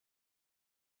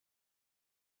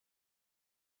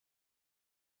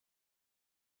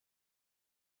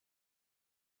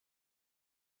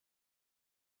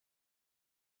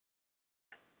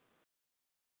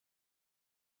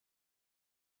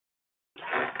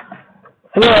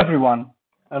Hello, everyone,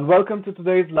 and welcome to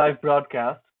today's live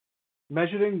broadcast,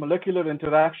 Measuring Molecular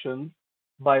Interactions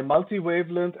by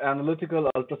Multi-Wavelength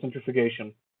Analytical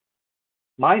Ultracentrifugation.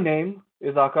 My name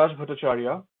is Akash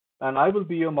Bhattacharya, and I will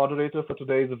be your moderator for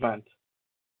today's event.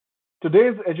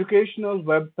 Today's educational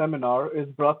web seminar is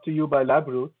brought to you by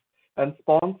Labroots and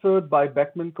sponsored by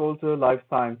Beckman Coulter Life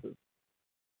Sciences.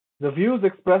 The views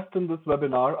expressed in this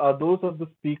webinar are those of the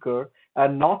speaker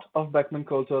and not of Beckman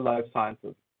Coulter Life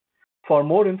Sciences. For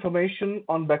more information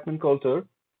on Beckman Coulter,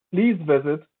 please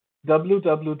visit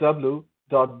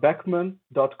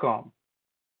www.beckman.com.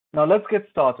 Now let's get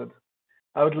started.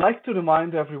 I would like to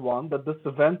remind everyone that this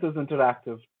event is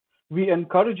interactive. We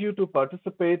encourage you to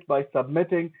participate by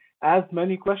submitting as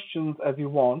many questions as you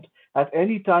want at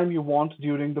any time you want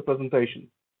during the presentation.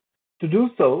 To do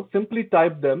so, simply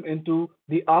type them into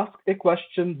the Ask a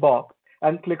Question box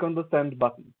and click on the Send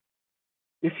button.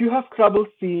 If you have trouble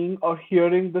seeing or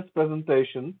hearing this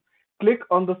presentation, click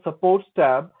on the Support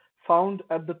tab found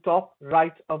at the top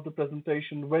right of the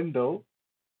presentation window,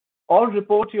 or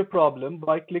report your problem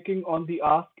by clicking on the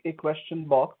Ask a Question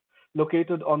box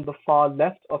located on the far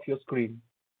left of your screen.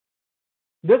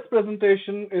 This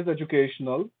presentation is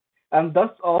educational and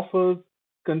thus offers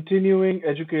continuing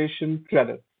education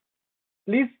credits.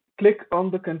 Please click on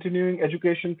the Continuing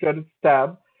Education Credits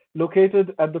tab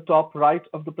located at the top right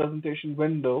of the presentation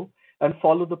window and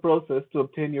follow the process to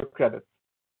obtain your credits.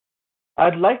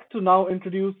 I'd like to now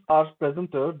introduce our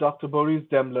presenter, Dr. Borries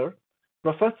Demeler,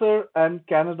 Professor and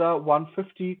Canada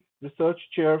 150 Research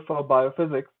Chair for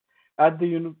Biophysics at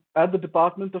the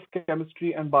Department of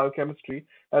Chemistry and Biochemistry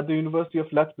at the University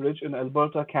of Lethbridge in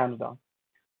Alberta, Canada.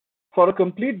 For a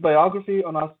complete biography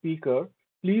on our speaker,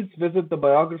 please visit the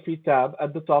Biography tab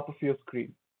at the top of your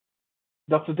screen.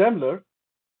 Dr. Demeler,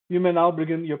 you may now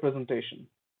begin your presentation.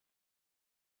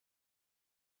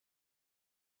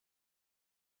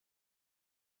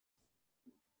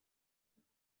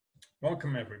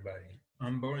 Welcome, everybody.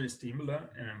 I'm Borries Demeler,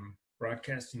 and I'm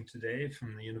broadcasting today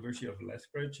from the University of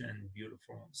Lethbridge in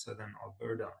beautiful southern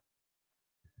Alberta.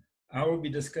 I will be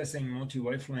discussing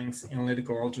multi-wavelength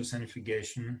analytical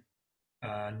ultracentrifugation,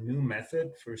 a new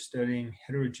method for studying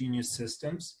heterogeneous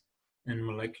systems and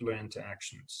molecular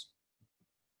interactions.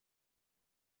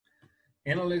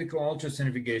 Analytical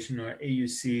ultracentrifugation, or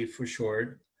AUC for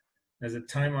short, is a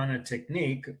time-honored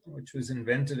technique which was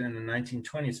invented in the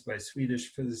 1920s by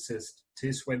Swedish physicist T.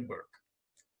 Swedberg.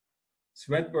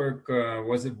 Swedberg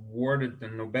was awarded the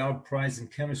Nobel Prize in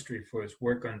Chemistry for his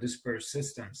work on dispersed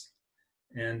systems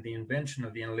and the invention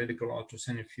of the analytical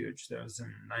ultracentrifuge. That was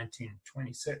in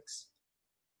 1926.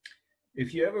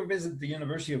 If you ever visit the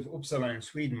University of Uppsala in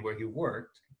Sweden, where he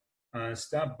worked,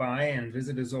 stop by and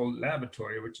visit his old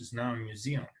laboratory, which is now a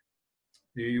museum.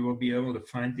 There you will be able to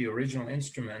find the original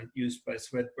instrument used by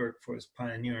Swedberg for his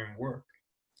pioneering work.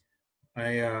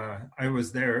 I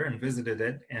was there and visited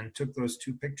it and took those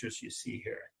two pictures you see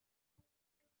here.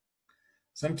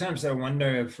 Sometimes I wonder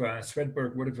if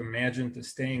Swedberg would have imagined the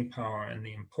staying power and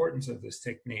the importance of this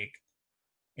technique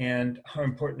and how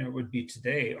important it would be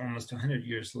today, almost 100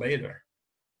 years later.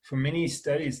 For many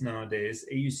studies nowadays,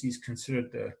 AUC is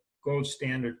considered the gold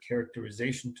standard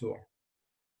characterization tool.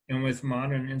 And with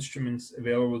modern instruments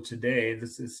available today,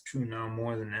 this is true now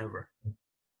more than ever.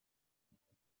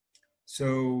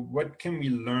 So what can we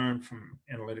learn from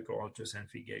analytical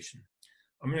ultracentrifugation?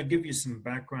 I'm going to give you some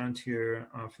background here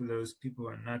for those people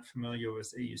who are not familiar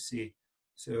with AUC,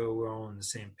 so we're all on the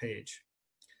same page.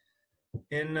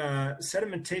 In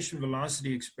sedimentation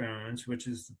velocity experiments, which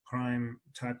is the prime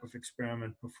type of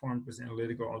experiment performed with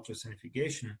analytical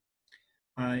ultracentrifugation,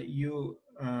 you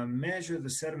measure the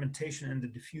sedimentation and the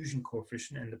diffusion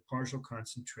coefficient and the partial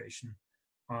concentration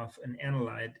of an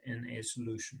analyte in a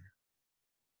solution.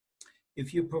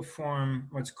 If you perform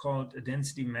what's called a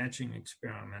density matching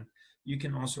experiment, you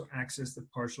can also access the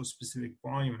partial specific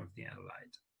volume of the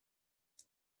analyte.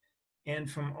 And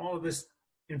from all of this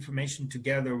information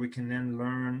together, we can then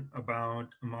learn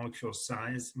about a molecule's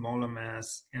size, molar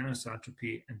mass,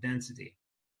 anisotropy, and density.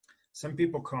 Some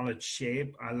people call it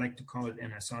shape. I like to call it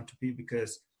anisotropy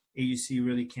because AUC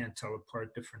really can't tell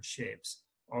apart different shapes.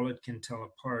 All it can tell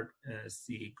apart is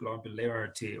the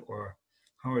globularity, or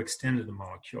how extended the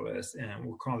molecule is, and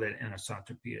we'll call it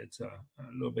anisotropy. It's a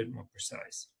little bit more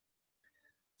precise.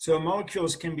 So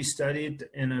molecules can be studied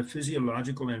in a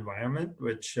physiological environment,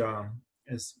 which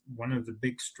is one of the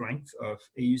big strengths of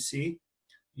AUC.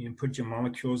 You can put your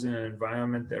molecules in an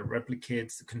environment that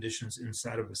replicates the conditions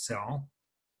inside of a cell.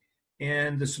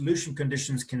 And the solution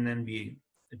conditions can then be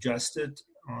adjusted,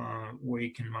 where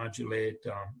you can modulate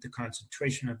the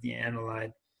concentration of the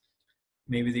analyte,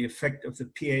 maybe the effect of the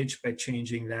pH by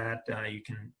changing that. You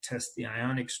can test the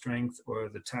ionic strength or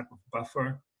the type of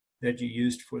buffer that you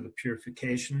used for the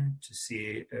purification to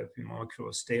see if your molecule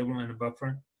is stable in a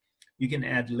buffer. You can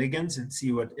add ligands and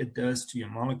see what it does to your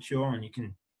molecule, and you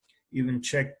can even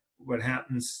check what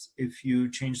happens if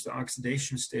you change the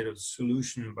oxidation state of the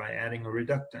solution by adding a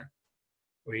reductant,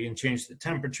 or you can change the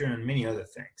temperature and many other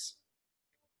things.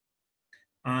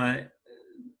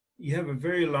 You have a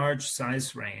very large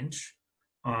size range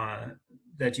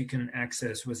that you can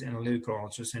access with analytical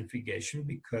ultracentrifugation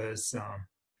because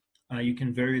you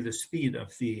can vary the speed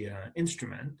of the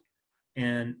instrument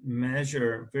and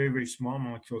measure very, very small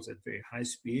molecules at very high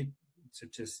speed,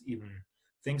 such as even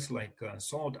things like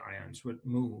salt ions would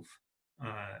move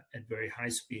at very high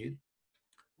speed,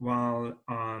 while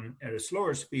at a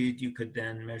slower speed, you could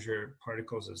then measure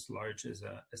particles as large as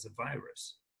a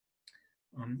virus.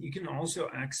 You can also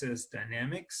access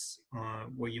dynamics,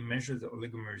 where you measure the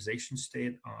oligomerization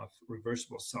state of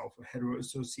reversible sulfur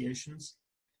heteroassociations,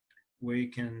 where you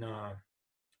can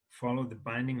follow the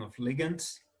binding of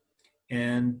ligands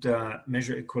and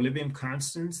measure equilibrium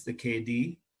constants, the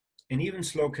KD, and even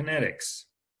slow kinetics.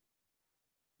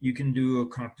 You can do a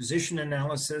composition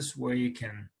analysis where you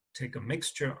can take a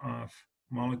mixture of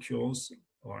molecules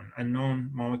or an unknown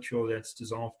molecule that's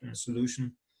dissolved in a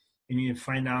solution, and you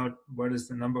find out what is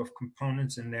the number of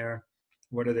components in there,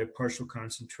 what are their partial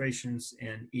concentrations,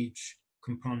 and each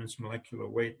component's molecular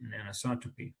weight and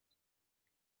anisotropy.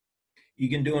 You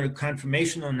can do a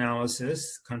conformational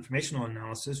analysis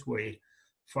where you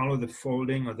follow the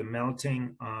folding or the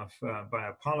melting of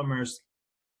biopolymers,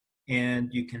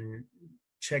 and you can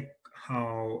check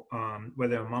how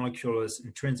whether a molecule is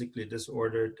intrinsically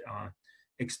disordered,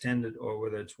 extended, or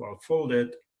whether it's well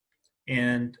folded.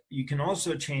 And you can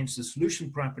also change the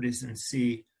solution properties and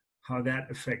see how that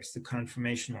affects the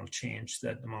conformational change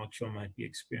that the molecule might be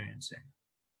experiencing.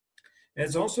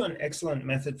 It's also an excellent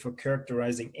method for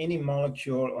characterizing any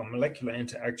molecule or molecular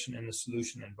interaction in the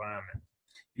solution environment.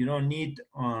 You don't need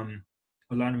a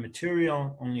lot of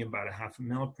material, only about 0.5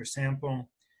 ml per sample,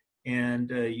 and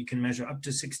you can measure up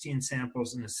to 16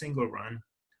 samples in a single run.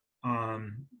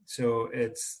 So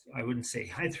it's, I wouldn't say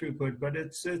high throughput, but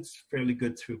it's fairly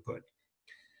good throughput.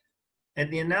 And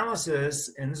the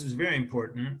analysis, and this is very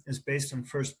important, is based on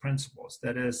first principles.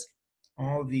 That is,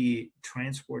 all the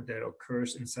transport that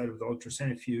occurs inside of the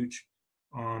ultracentrifuge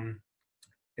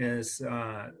is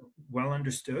well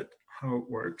understood how it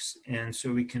works. And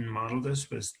so we can model this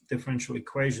with differential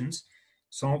equations,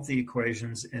 solve the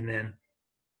equations, and then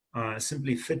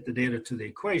simply fit the data to the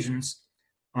equations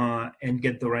and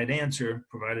get the right answer,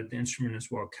 provided the instrument is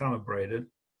well calibrated.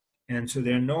 And so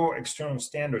there are no external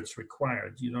standards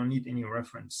required. You don't need any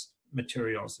reference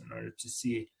materials in order to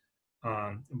see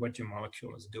what your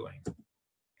molecule is doing.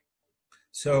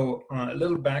 So a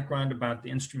little background about the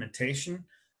instrumentation.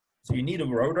 So you need a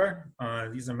rotor.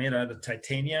 These are made out of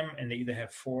titanium, and they either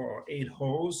have 4 or 8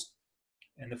 holes.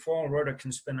 And the full rotor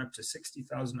can spin up to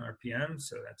 60,000 RPM,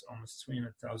 so that's almost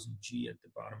 300,000 G at the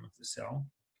bottom of the cell.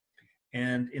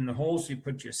 And in the holes, you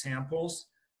put your samples.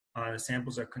 The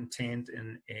samples are contained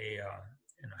in a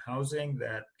housing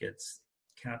that gets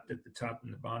capped at the top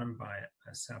and the bottom by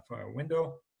a sapphire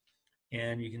window,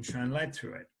 and you can shine light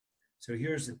through it. So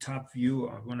here's the top view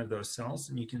of one of those cells,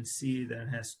 and you can see that it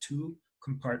has 2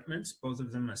 compartments, both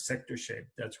of them are sector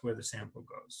shaped. That's where the sample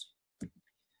goes.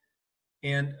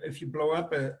 And if you blow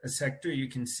up a sector, you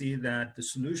can see that the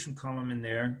solution column in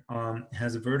there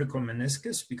has a vertical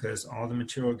meniscus because all the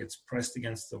material gets pressed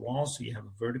against the wall, so you have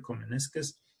a vertical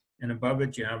meniscus. And above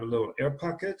it, you have a little air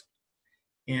pocket.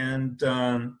 And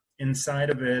inside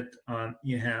of it,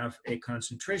 you have a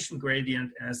concentration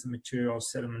gradient as the material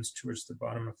sediments towards the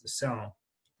bottom of the cell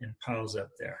and piles up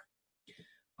there.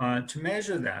 To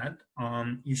measure that,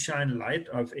 you shine light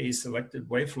of a selected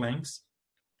wavelengths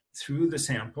through the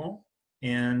sample,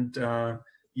 and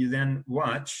you then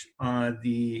watch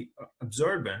the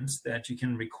absorbance that you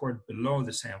can record below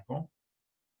the sample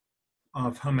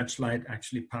of how much light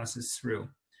actually passes through.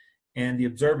 And the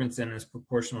absorbance then is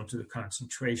proportional to the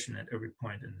concentration at every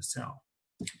point in the cell.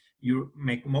 You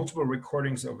make multiple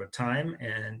recordings over time,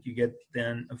 and you get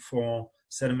then a full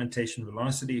sedimentation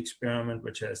velocity experiment,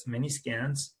 which has many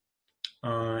scans,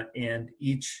 and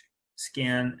each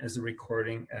scan is a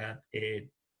recording at a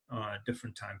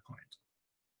different time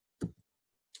point.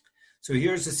 So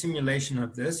here's a simulation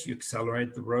of this. You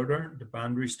accelerate the rotor, the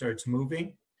boundary starts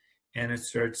moving, and it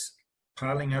starts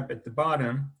piling up at the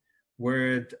bottom,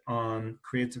 where it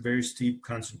creates a very steep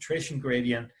concentration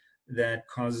gradient that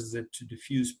causes it to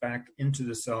diffuse back into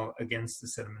the cell against the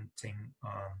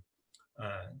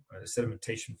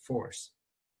sedimentation force.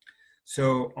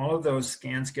 So all of those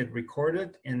scans get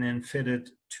recorded and then fitted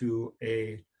to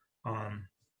a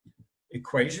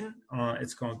equation.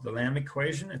 It's called the Lamb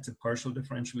equation. It's a partial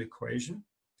differential equation.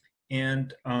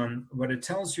 And what it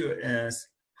tells you is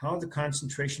how the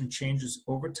concentration changes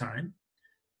over time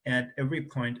at every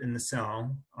point in the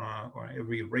cell or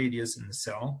every radius in the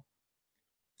cell.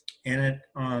 And it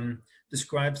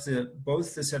describes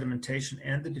both the sedimentation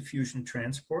and the diffusion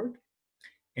transport.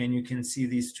 And you can see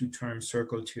these two terms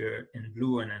circled here in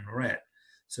blue and in red.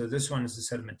 So this one is the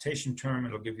sedimentation term.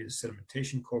 It'll give you the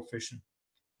sedimentation coefficient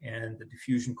and the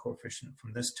diffusion coefficient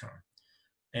from this term.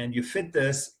 And you fit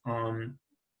this to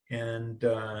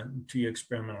your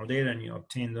experimental data, and you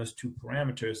obtain those two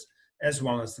parameters as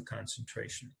well as the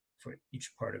concentration for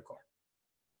each particle.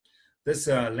 This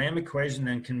Lamb equation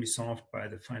then can be solved by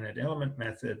the finite element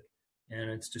method, and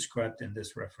it's described in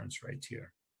this reference right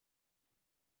here.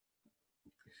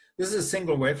 This is a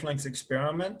single wavelength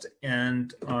experiment,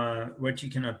 and what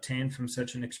you can obtain from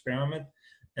such an experiment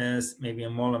is maybe a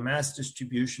molar mass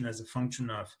distribution as a function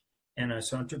of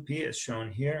anisotropy, as shown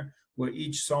here, where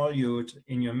each solute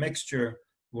in your mixture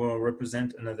will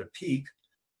represent another peak,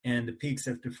 and the peaks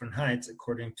have different heights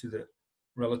according to the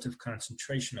relative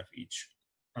concentration of each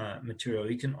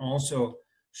material. You can also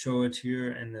show it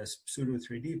here in this pseudo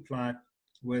 3D plot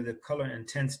where the color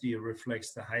intensity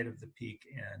reflects the height of the peak,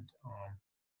 and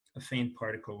a faint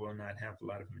particle will not have a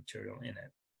lot of material in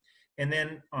it. And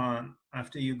then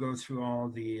after you go through all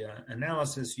the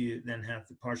analysis, you then have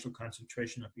the partial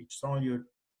concentration of each solute,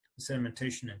 the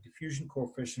sedimentation and diffusion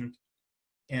coefficient,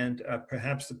 and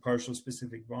perhaps the partial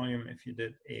specific volume if you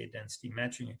did a density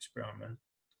matching experiment.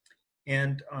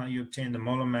 And you obtain the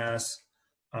molar mass.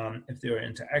 If there are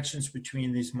interactions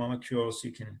between these molecules,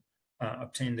 you can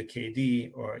obtain the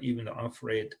KD or even the off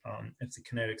rate if the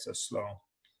kinetics are slow,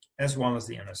 as well as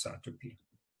the anisotropy.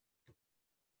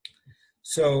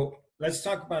 So let's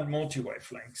talk about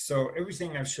multi-wavelengths. So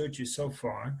everything I've showed you so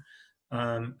far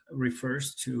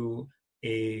refers to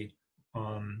a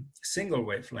single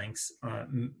wavelengths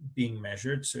being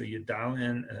measured. So you dial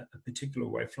in a particular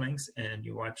wavelength and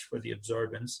you watch for the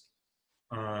absorbance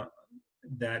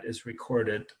that is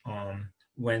recorded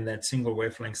when that single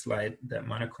wavelength light, that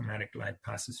monochromatic light,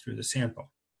 passes through the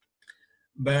sample.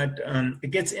 But it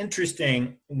gets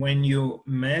interesting when you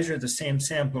measure the same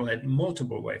sample at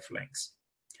multiple wavelengths,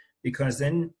 because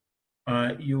then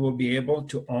you will be able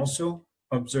to also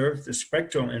observe the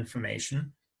spectral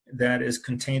information that is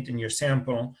contained in your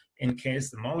sample in case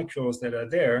the molecules that are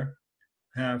there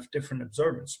have different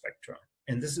absorbance spectra.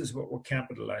 And this is what we're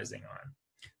capitalizing on.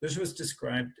 This was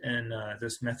described in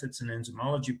this Methods in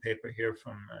Enzymology paper here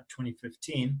from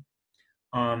 2015.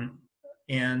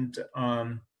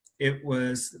 It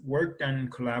was work done in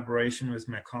collaboration with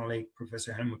my colleague,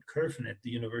 Professor Helmut Kerfen at the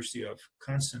University of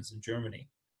Constance in Germany.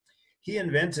 He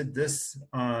invented this,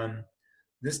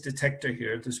 this detector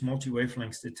here, this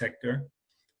multi-wavelengths detector,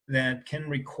 that can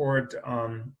record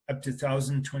up to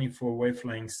 1,024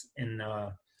 wavelengths in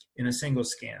a single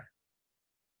scan.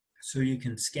 So you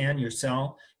can scan your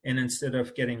cell, and instead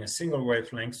of getting a single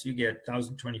wavelength, you get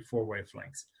 1,024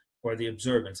 wavelengths, or the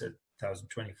absorbance at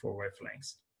 1,024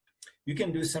 wavelengths. You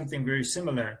can do something very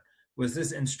similar with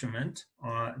this instrument,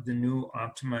 the new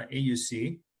Optima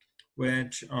AUC,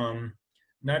 which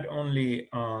not only,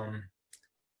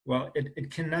 well,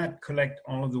 it cannot collect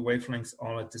all of the wavelengths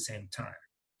all at the same time.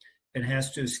 It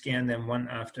has to scan them one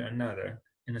after another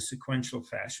in a sequential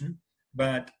fashion.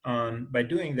 But by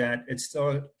doing that, it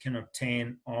still can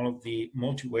obtain all of the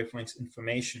multi-wavelengths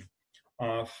information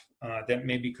that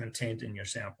may be contained in your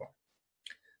sample.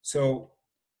 So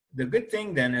the good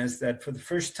thing then is that for the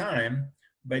first time,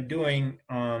 by doing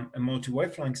a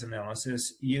multi-wavelengths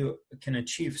analysis, you can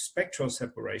achieve spectral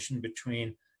separation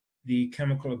between the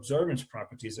chemical absorbance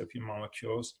properties of your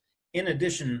molecules, in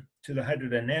addition to the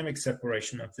hydrodynamic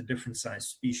separation of the different sized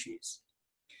species.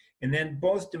 And then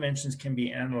both dimensions can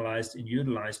be analyzed and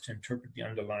utilized to interpret the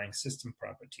underlying system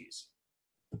properties.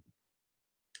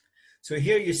 So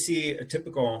here you see a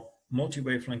typical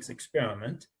multi-wavelengths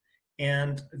experiment.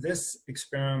 And this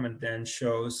experiment then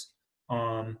shows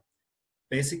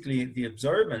basically the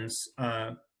absorbance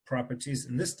properties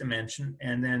in this dimension.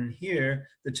 And then here,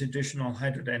 the traditional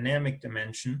hydrodynamic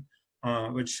dimension,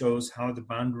 which shows how the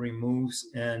boundary moves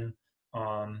in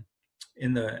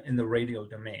the radial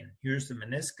domain. Here's the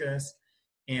meniscus,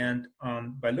 and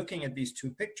by looking at these two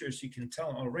pictures, you can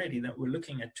tell already that we're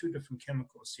looking at two different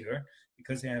chemicals here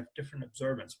because they have different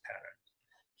absorbance patterns.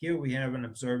 Here we have an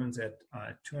absorbance at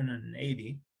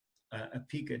 280, a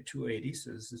peak at 280,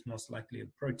 so this is most likely a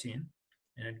protein,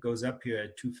 and it goes up here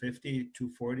at 250,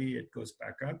 240, it goes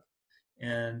back up,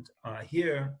 and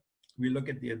here we look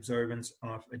at the absorbance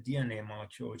of a DNA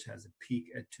molecule, which has a peak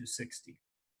at 260.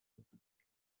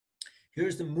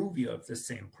 Here's the movie of the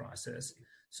same process.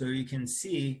 So you can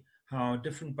see how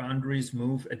different boundaries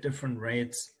move at different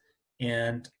rates.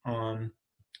 And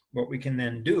what we can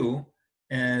then do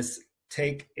is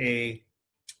take a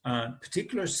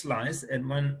particular slice at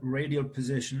one radial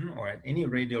position, or at any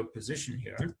radial position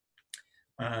here,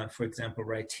 for example,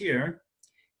 right here.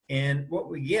 And what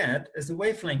we get is a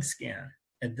wavelength scan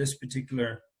at this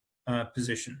particular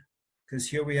position, because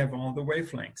here we have all the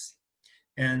wavelengths.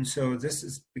 And so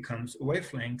this becomes a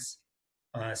wavelength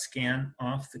scan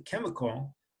of the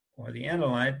chemical or the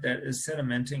analyte that is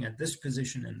sedimenting at this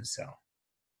position in the cell.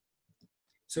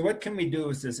 So what can we do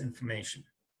with this information?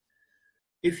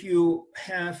 If you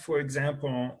have, for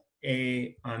example,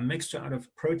 a mixture out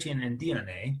of protein and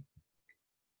DNA,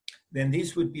 then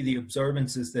these would be the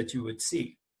absorbances that you would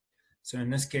see. So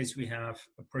in this case, we have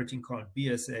a protein called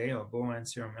BSA, or bovine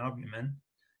serum albumin,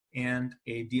 and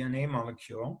a DNA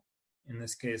molecule. In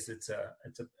this case, it's a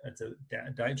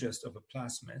digest of a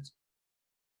plasmid.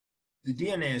 The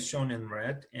DNA is shown in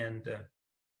red, and the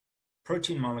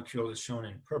protein molecule is shown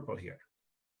in purple here.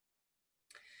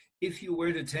 If you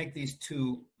were to take these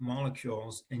two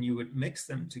molecules and you would mix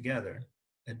them together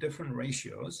at different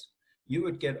ratios, you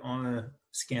would get all the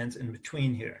scans in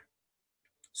between here.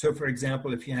 So for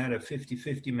example, if you had a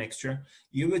 50-50 mixture,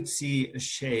 you would see a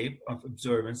shape of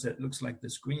absorbance that looks like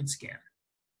this green scan.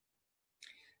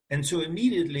 And so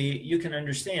immediately you can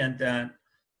understand that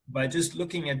by just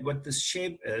looking at what this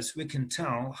shape is, we can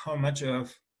tell how much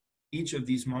of each of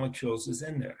these molecules is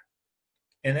in there.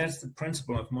 And that's the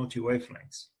principle of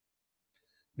multi-wavelengths.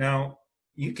 Now,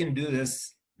 you can do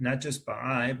this not just by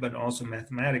eye, but also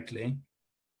mathematically.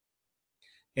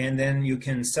 And then you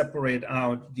can separate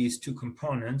out these two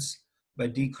components by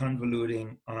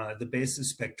deconvoluting the basis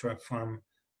spectra from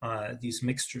these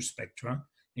mixture spectra.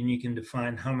 And you can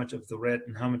define how much of the red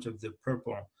and how much of the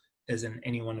purple is in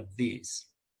any one of these.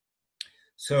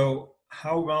 So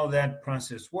how well that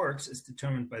process works is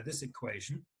determined by this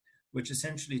equation, which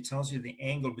essentially tells you the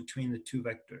angle between the two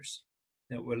vectors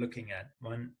that we're looking at,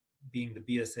 one being the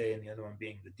BSA and the other one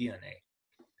being the DNA.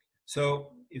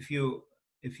 So if you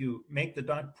make the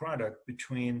dot product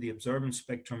between the absorbance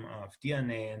spectrum of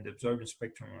DNA and the absorbance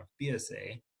spectrum of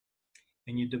BSA,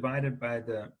 and you divide it by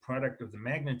the product of the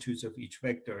magnitudes of each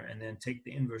vector, and then take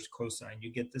the inverse cosine,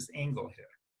 you get this angle here.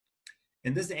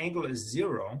 And this angle is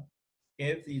 0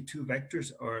 if the two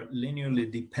vectors are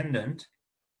linearly dependent,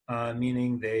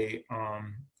 meaning they are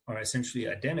essentially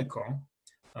identical,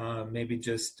 maybe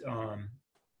just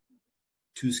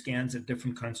two scans at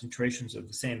different concentrations of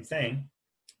the same thing.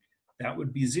 That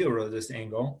would be 0, this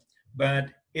angle. But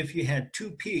if you had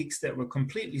two peaks that were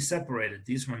completely separated,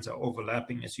 these ones are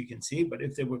overlapping, as you can see, but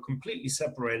if they were completely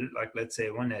separated, like let's say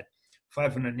one at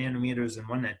 500 nanometers and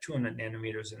one at 200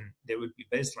 nanometers, and they would be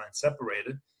baseline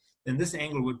separated, then this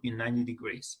angle would be 90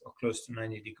 degrees or close to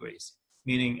 90 degrees,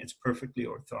 meaning it's perfectly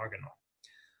orthogonal.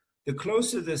 The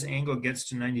closer this angle gets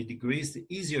to 90 degrees, the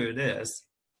easier it is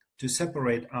to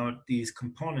separate out these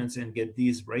components and get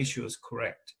these ratios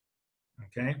correct,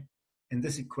 okay? And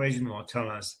this equation will tell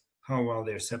us how well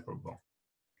they're separable.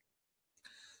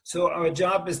 So our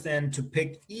job is then to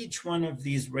pick each one of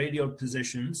these radial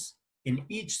positions in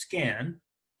each scan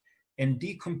and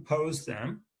decompose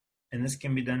them. And this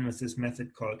can be done with this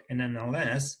method called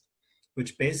NNLS,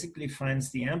 which basically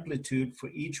finds the amplitude for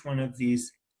each one of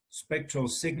these spectral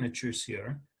signatures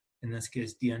here, in this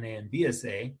case DNA and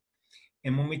BSA.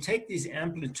 And when we take these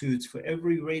amplitudes for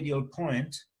every radial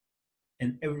point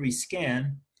and every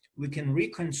scan, we can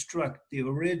reconstruct the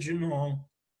original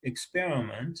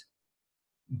experiment,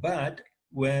 but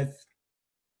with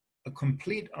a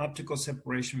complete optical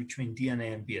separation between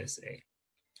DNA and BSA.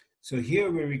 So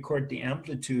here we record the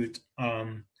amplitude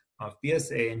of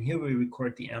BSA, and here we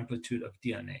record the amplitude of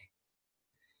DNA.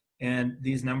 And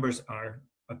these numbers are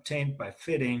obtained by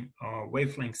fitting our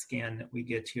wavelength scan that we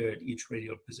get here at each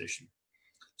radial position.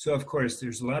 So of course,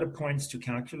 there's a lot of points to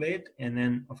calculate, and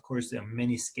then of course there are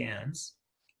many scans.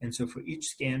 And so for each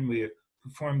scan, we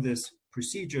perform this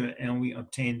procedure and we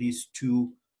obtain these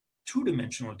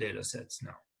two-dimensional data sets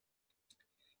now.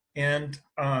 And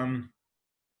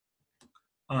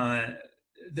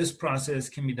this process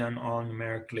can be done all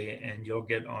numerically, and you'll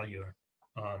get all your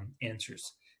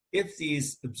answers. If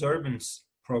these absorbance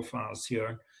profiles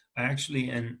here are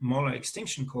actually in molar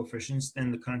extinction coefficients,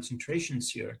 then the concentrations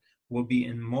here will be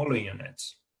in molar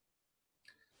units.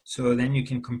 So then you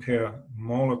can compare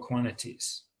molar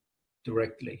quantities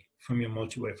directly from your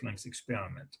multi-wavelength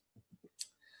experiment.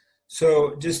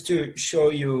 So just to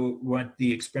show you what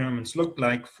the experiments look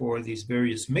like for these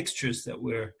various mixtures that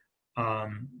were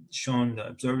shown the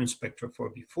absorbance spectra for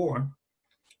before,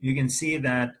 you can see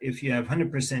that if you have 100%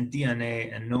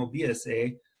 DNA and no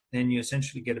BSA, then you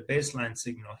essentially get a baseline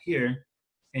signal here,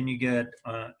 and you get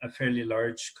a fairly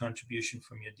large contribution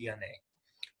from your DNA.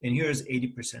 And here's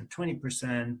 80%,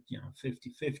 20%,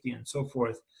 50-50, and so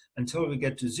forth, until we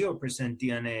get to 0%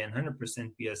 DNA and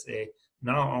 100% BSA.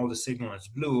 Now all the signal is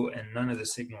blue and none of the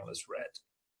signal is red.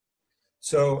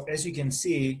 So as you can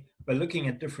see, by looking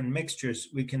at different mixtures,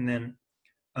 we can then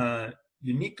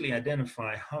uniquely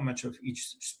identify how much of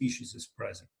each species is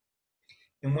present.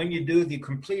 And when you do the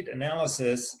complete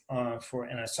analysis for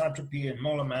anisotropy and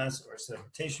molar mass or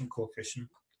sedimentation coefficient,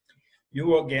 you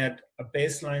will get a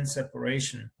baseline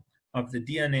separation of the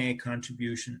DNA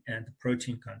contribution and the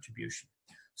protein contribution.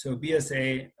 So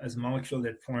BSA is a molecule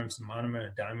that forms a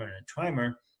monomer, a dimer, and a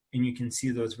trimer, and you can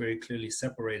see those very clearly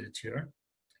separated here.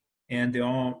 And they're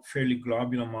all fairly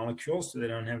globular molecules, so they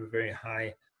don't have a very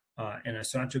high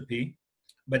anisotropy.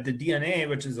 But the DNA,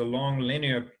 which is a long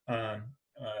linear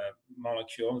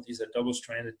molecule, these are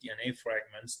double-stranded DNA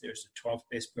fragments. There's a 12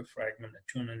 base pair fragment, a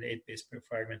 208 base pair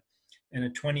fragment, and a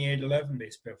 2811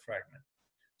 base pair fragment.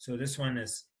 So this one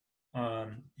is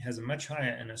has a much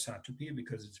higher anisotropy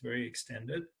because it's very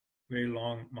extended, very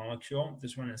long molecule.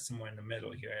 This one is somewhere in the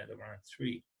middle here at around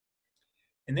 3.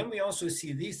 And then we also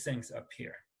see these things up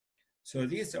here. So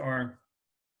these are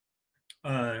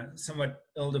somewhat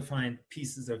ill-defined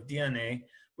pieces of DNA,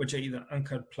 which are either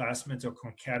uncut plasmids or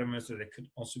concatenamers, or they could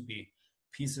also be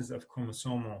pieces of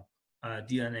chromosomal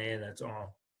DNA that's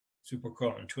all super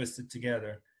coiled and twisted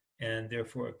together, and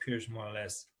therefore appears more or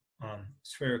less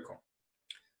spherical.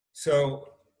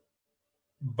 So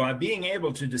by being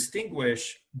able to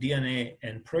distinguish DNA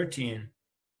and protein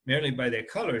merely by their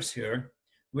colors here,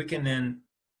 we can then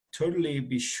totally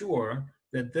be sure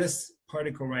that this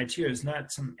particle right here is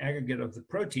not some aggregate of the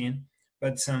protein,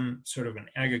 but some sort of an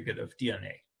aggregate of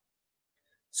DNA.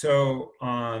 So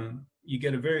you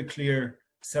get a very clear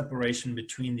separation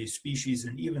between these species,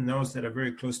 and even those that are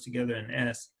very close together in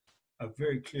S are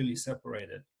very clearly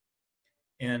separated.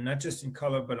 And not just in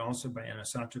color, but also by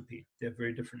anisotropy. They have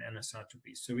very different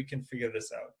anisotropies. So we can figure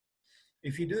this out.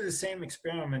 If you do the same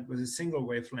experiment with a single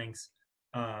wavelength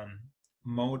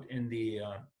mode in the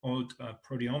old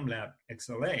proteome lab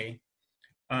XLA,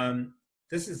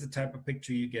 this is the type of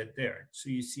picture you get there. So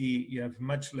you see you have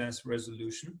much less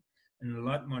resolution and a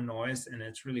lot more noise, and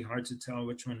it's really hard to tell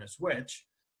which one is which,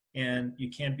 and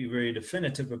you can't be very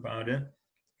definitive about it.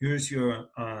 Here's your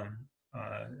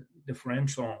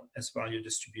differential S-value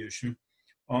distribution.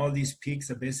 All of these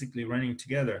peaks are basically running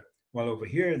together, while over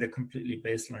here they're completely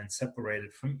baseline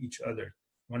separated from each other.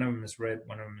 One of them is red,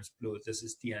 one of them is blue. This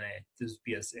is DNA, this is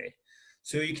BSA.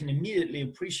 So you can immediately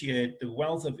appreciate the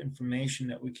wealth of information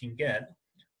that we can get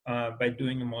by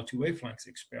doing a multi-wavelength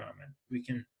experiment. We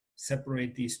can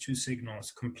separate these two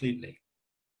signals completely.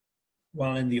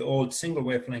 While in the old single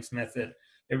wavelength method,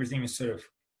 everything is sort of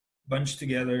bunched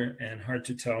together and hard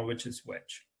to tell which is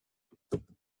which.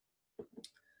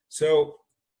 So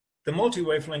the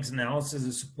multi-wavelength analysis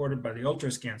is supported by the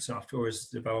Ultrascan software, which is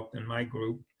developed in my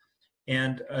group.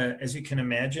 And as you can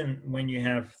imagine, when you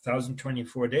have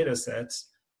 1,024 data sets,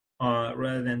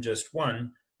 rather than just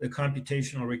one, the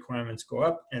computational requirements go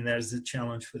up, and that is a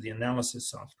challenge for the analysis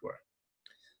software.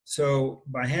 So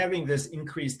by having this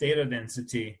increased data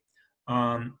density,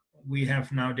 we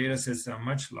have now data sets that are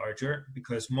much larger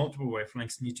because multiple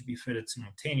wavelengths need to be fitted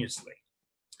simultaneously.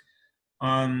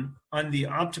 On the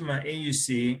Optima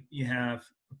AUC, you have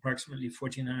approximately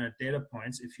 1,400 data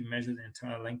points if you measure the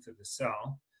entire length of the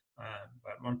cell.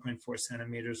 About 1.4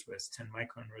 centimeters with 10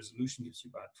 micron resolution gives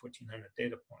you about 1,400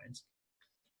 data points.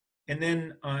 And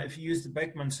then if you use the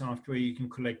Beckman software, you can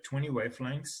collect 20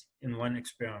 wavelengths in one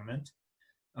experiment.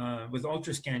 With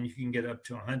Ultrascan, you can get up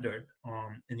to 100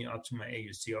 in the Optima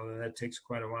AUC, although that takes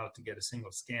quite a while to get a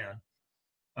single scan.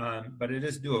 But it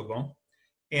is doable.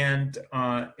 And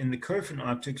in the Curfin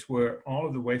optics, where all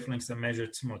of the wavelengths are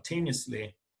measured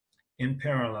simultaneously in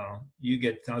parallel, you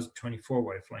get 1,024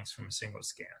 wavelengths from a single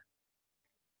scan.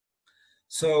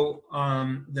 So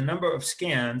the number of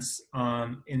scans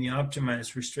in the Optima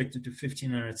is restricted to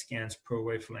 1,500 scans per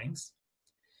wavelength.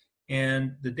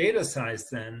 And the data size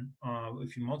then,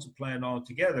 if you multiply it all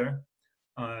together,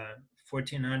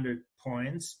 1,400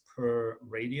 points per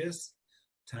radius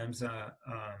times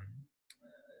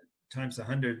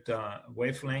 100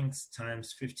 wavelengths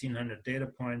times 1,500 data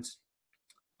points,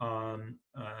 or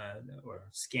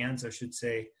scans, I should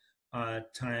say,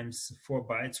 times 4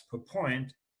 bytes per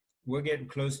point, we're getting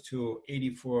close to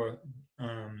 84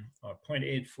 or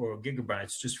 0.84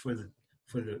 gigabytes just for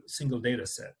the single data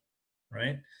set,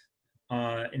 right?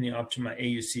 In the Optima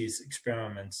AUC's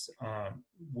experiments,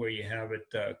 where you have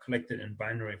it collected in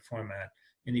binary format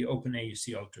in the Open AUC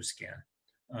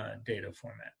Ultrascan data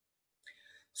format.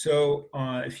 So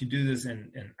if you do this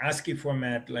in ASCII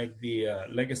format, like the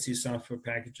legacy software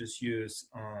packages use,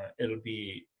 it'll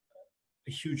be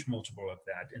a huge multiple of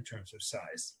that in terms of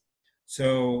size.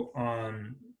 So,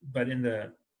 but in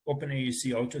the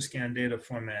OpenAUC Ultrascan data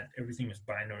format, everything is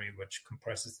binary, which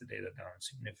compresses the data down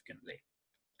significantly.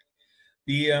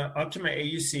 The Optima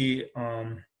AUC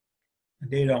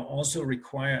data also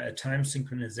require a time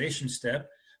synchronization step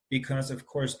because, of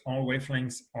course, all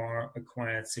wavelengths are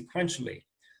acquired sequentially.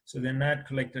 So they're not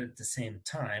collected at the same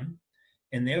time.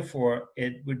 And therefore,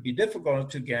 it would be difficult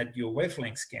to get your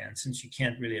wavelength scan since you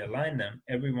can't really align them.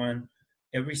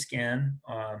 Every scan,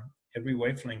 every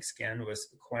wavelength scan was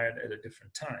acquired at a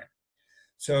different time.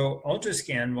 So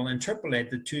Ultrascan will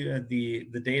interpolate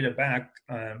the data back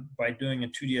by doing a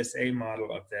 2DSA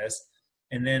model of this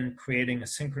and then creating a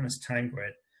synchronous time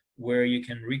grid where you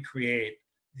can recreate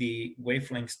the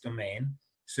wavelengths domain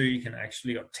so you can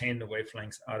actually obtain the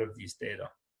wavelengths out of these data.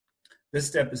 This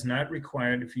step is not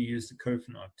required if you use the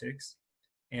Cofen optics,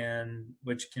 and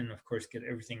which can, of course, get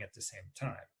everything at the same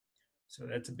time. So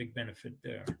that's a big benefit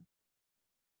there.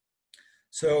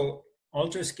 So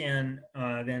Ultrascan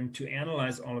then, to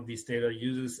analyze all of these data,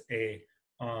 uses a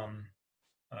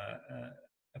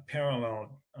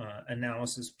parallel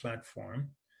analysis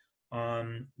platform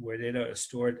where data is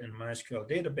stored in a MySQL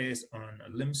database on a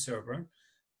LIMS server.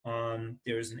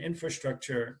 There is an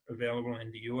infrastructure available in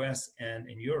the US and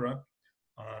in Europe.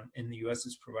 In the US,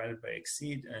 it's provided by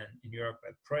Exceed, and in Europe by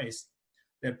Price,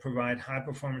 that provide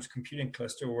high-performance computing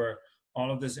cluster where all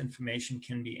of this information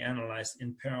can be analyzed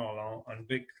in parallel on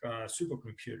big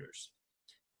supercomputers.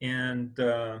 And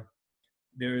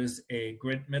there is a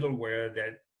grid middleware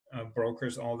that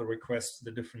brokers all the requests to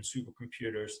the different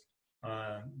supercomputers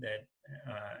that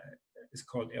is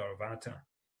called Aerovata,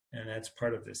 and that's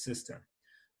part of the system.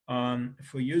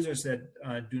 For users that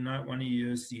do not want to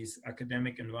use these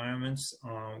academic environments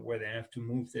where they have to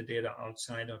move their data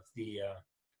outside of the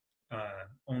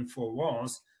own four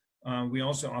walls, we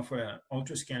also offer an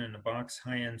Ultrascan in a box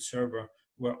high-end server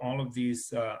where all of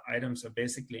these items are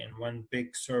basically in one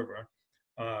big server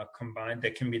combined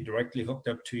that can be directly hooked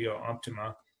up to your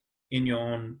Optima in your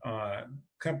own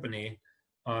company,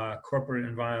 corporate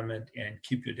environment, and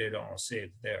keep your data all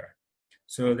saved there.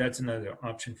 So that's another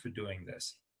option for doing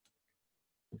this.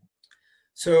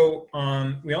 So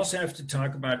we also have to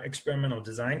talk about experimental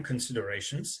design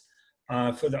considerations.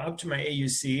 For the Optima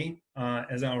AUC,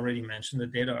 as I already mentioned, the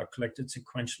data are collected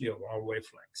sequentially of all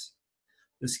wavelengths.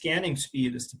 The scanning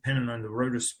speed is dependent on the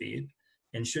rotor speed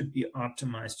and should be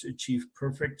optimized to achieve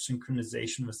perfect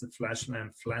synchronization with the flash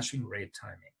lamp flashing rate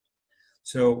timing.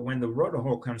 So when the rotor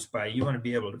hole comes by, you want to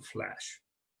be able to flash.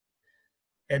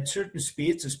 At certain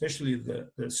speeds, especially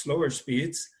the slower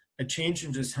speeds, a change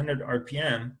in just 100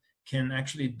 RPM can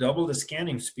actually double the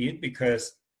scanning speed,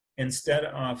 because instead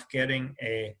of getting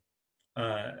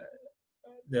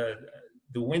the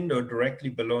window directly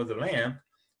below the lamp,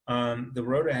 the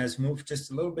rotor has moved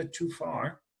just a little bit too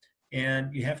far,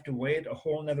 and you have to wait a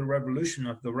whole nother revolution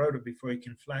of the rotor before you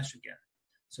can flash again.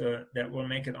 So that will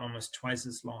make it almost twice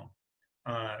as long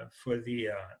for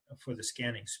the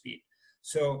scanning speed.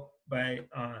 So by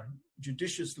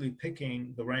judiciously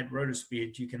picking the right rotor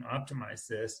speed, you can optimize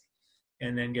this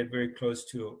and then get very close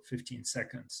to 15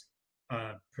 seconds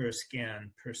per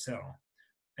scan per cell.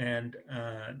 And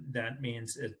that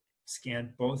means it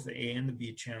scanned both the A and the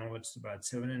B channel, which is about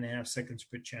 7.5 seconds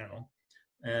per channel.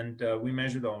 And we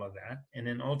measured all of that. And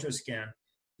in Ultrascan,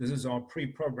 this is all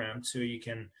pre-programmed, so you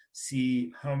can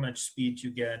see how much speed you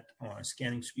get, or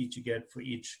scanning speed you get for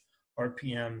each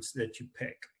RPMs that you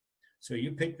pick. So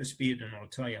you pick the speed and it'll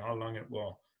tell you how long it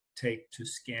will take to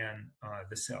scan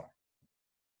the cell.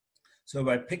 So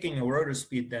by picking a rotor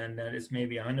speed then that is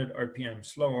maybe 100 RPM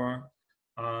slower,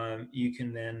 you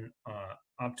can then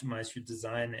optimize your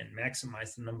design and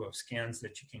maximize the number of scans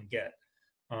that you can get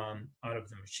out of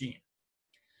the machine.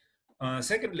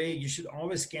 Secondly, you should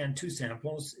always scan two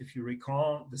samples. If you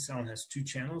recall, the cell has two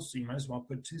channels, so you might as well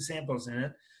put two samples in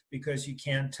it, because you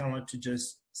can't tell it to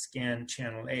just scan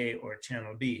channel A or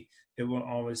channel B. It will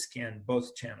always scan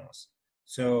both channels.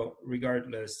 So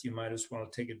regardless, you might as well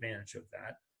take advantage of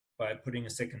that by putting a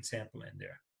second sample in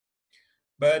there.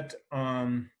 But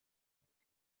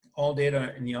all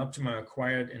data in the Optima are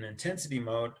acquired in intensity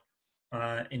mode,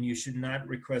 and you should not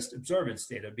request absorbance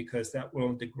data, because that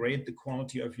will degrade the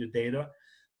quality of your data.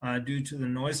 due to the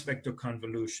noise vector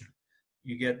convolution.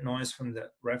 You get noise from the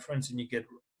reference and you get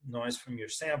noise from your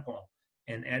sample,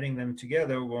 and adding them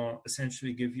together will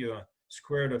essentially give you a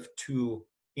square root of 2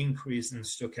 increase in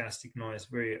stochastic noise,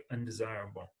 very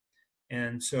undesirable.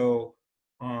 And so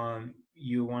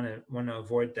you want to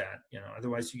avoid that,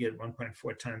 otherwise you get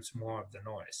 1.4 times more of the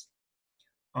noise.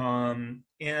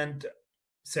 And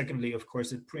secondly, of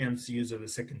course, it preempts the use of the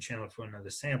second channel for another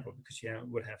sample because you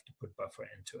would have to put buffer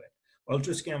into it.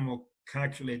 Ultrascan will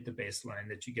calculate the baseline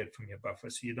that you get from your buffer,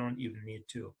 so you don't even need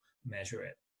to measure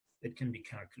it. It can be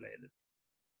calculated.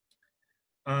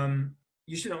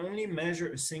 You should only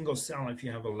measure a single cell if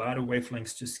you have a lot of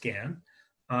wavelengths to scan.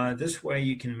 This way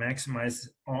you can maximize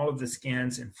all of the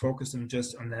scans and focus them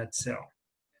just on that cell,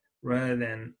 rather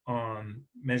than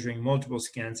measuring multiple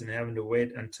scans and having to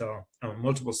wait until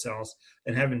multiple cells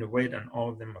and having to wait until all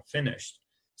of them are finished.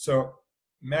 So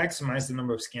maximize the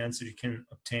number of scans that you can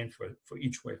obtain for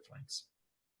each wavelength.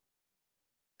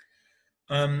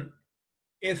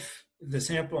 If the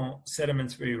sample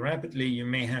sediments very rapidly, you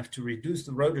may have to reduce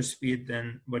the rotor speed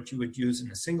than what you would use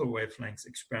in a single wavelength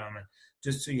experiment,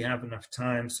 just so you have enough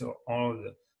time so all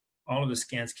of the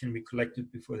scans can be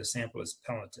collected before the sample is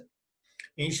pelleted.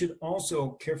 And you should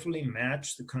also carefully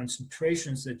match the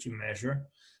concentrations that you measure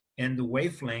and the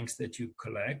wavelengths that you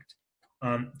collect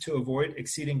to avoid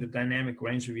exceeding the dynamic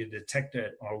range of your detector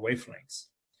at all wavelengths.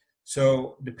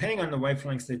 So depending on the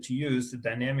wavelengths that you use, the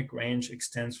dynamic range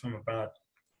extends from about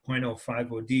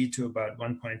 0.05 OD to about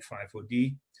 1.5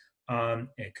 OD.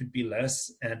 It could be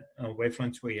less at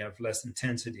wavelengths where you have less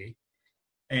intensity.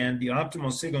 And the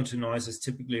optimal signal to noise is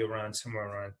typically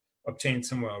obtained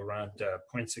somewhere around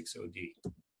 0.6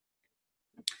 OD.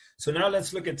 So now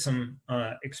let's look at some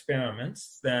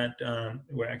experiments that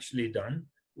were actually done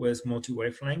with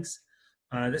multi-wavelengths.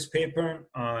 This paper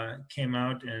came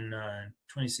out in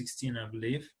 2016, I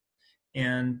believe,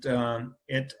 and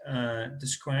it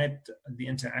described the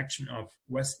interaction of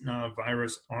West Nile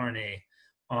virus RNA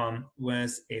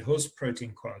with a host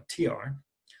protein called TR,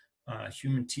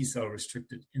 human T-cell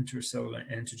restricted intercellular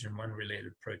antigen 1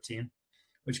 related protein,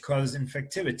 which causes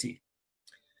infectivity.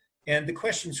 And the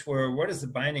questions were, what is the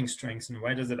binding strength and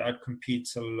why does it outcompete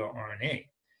cellular RNA?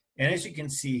 And as you can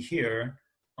see here,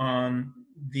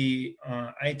 the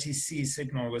ITC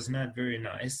signal was not very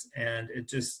nice, and it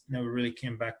just never really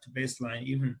came back to baseline,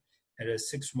 even at a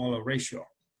 6 molar ratio.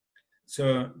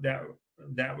 So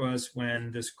that was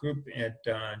when this group at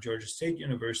Georgia State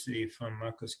University from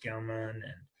Marcus Gelman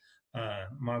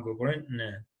and Margot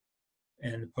Brinton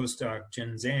and the postdoc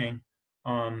Jen Zhang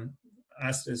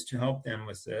asked us to help them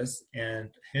with this, and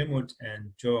Helmut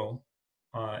and Joe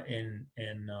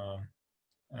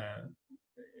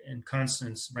and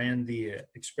Constance ran the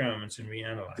experiments and we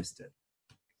analyzed it.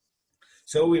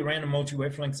 So we ran a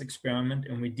multi-wavelength experiment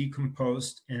and we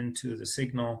decomposed into the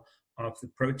signal of the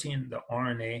protein, the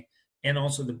RNA, and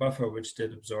also the buffer, which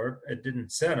did absorb. It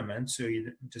didn't sediment, so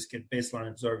you just get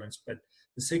baseline absorbance, but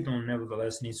the signal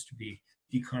nevertheless needs to be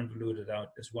deconvoluted out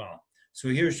as well. So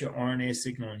here's your RNA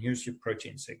signal and here's your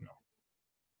protein signal.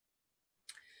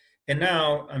 And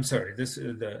now, I'm sorry, this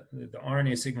is the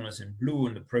RNA signal is in blue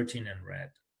and the protein in red.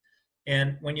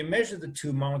 And when you measure the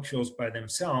two molecules by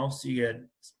themselves, you get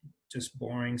just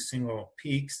boring single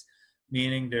peaks,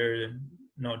 meaning there are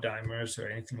no dimers or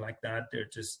anything like that. They're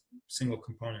just single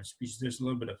component species. There's a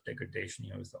little bit of degradation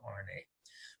here with the RNA.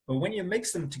 But when you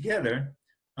mix them together,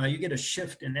 you get a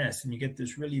shift in S, and you get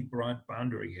this really broad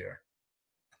boundary here.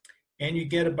 And you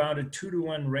get about a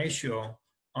 2-to-1 ratio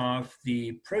of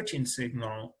the protein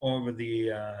signal over the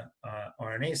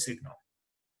RNA signal.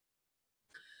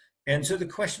 And so the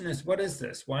question is, what is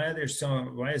this? Why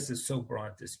is this so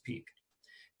broad, this peak?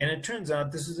 And it turns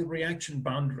out this is a reaction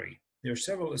boundary. There are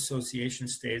several association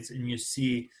states, and you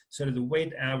see sort of the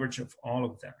weight average of all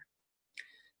of them.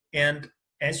 And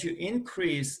as you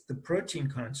increase the protein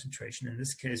concentration, in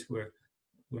this case we're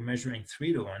measuring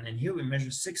 3-to-1, and here we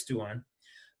measure 6-to-1,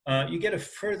 you get a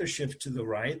further shift to the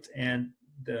right, and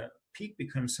the peak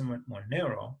becomes somewhat more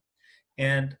narrow.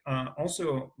 And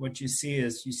also what you see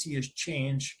is a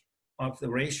change of the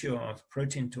ratio of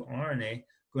protein to RNA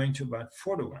going to about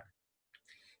 4-to-1.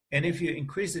 And if you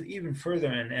increase it even further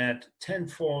and add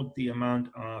 10-fold the amount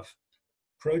of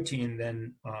protein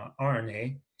than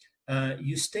RNA,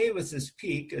 you stay with this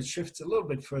peak. It shifts a little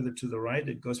bit further to the right.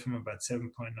 It goes from about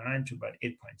 7.9 to about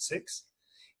 8.6.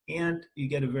 And you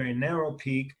get a very narrow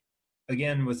peak,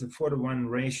 again with a 4-to-1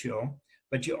 ratio.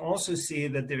 But you also see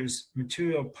that there's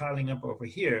material piling up over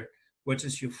here, which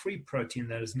is your free protein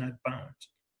that is not bound.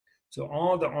 So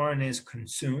all the RNA is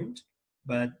consumed,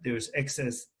 but there's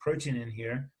excess protein in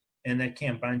here. and that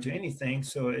can't bind to anything,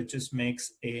 so it just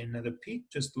makes another peak,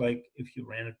 just like if you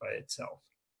ran it by itself.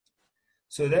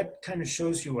 So that kind of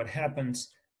shows you what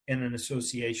happens in an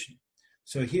association.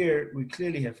 So here we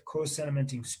clearly have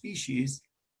co-sedimenting species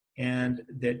and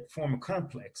that form a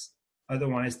complex.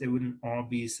 Otherwise, they wouldn't all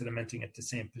be sedimenting at the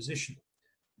same position.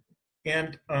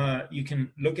 And you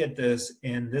can look at this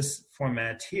in this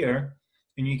format here,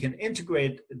 and you can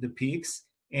integrate the peaks,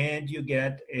 and you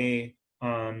get a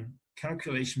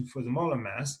calculation for the molar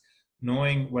mass.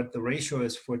 Knowing what the ratio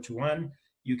is 4:1,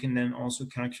 you can then also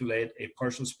calculate a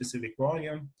partial specific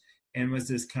volume. And with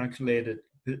this calculated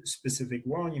specific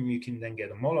volume, you can then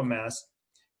get a molar mass.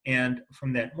 And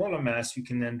from that molar mass, you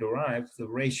can then derive the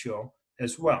ratio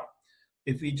as well.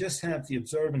 If we just have the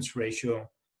absorbance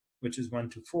ratio, which is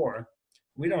 1:4,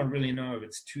 we don't really know if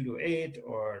it's 2:8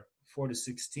 or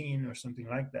 4:16 or something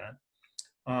like that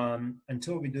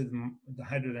until we do the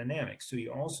hydrodynamics. So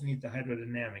you also need the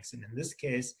hydrodynamics. And in this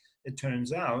case, it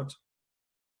turns out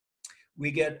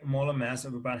we get a molar mass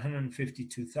of about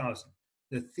 152,000.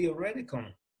 The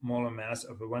theoretical molar mass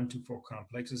of a 1:4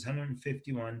 complex is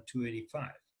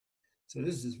 151,285. So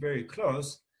this is very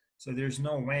close. So there's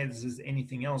no way this is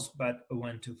anything else but a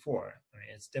 1:4. I mean,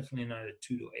 it's definitely not a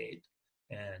 2:8,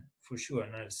 and for sure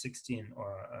not a 16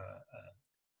 or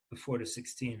a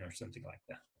 4:16 or something like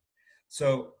that.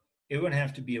 So it would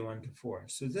have to be a 1:4.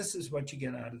 So this is what you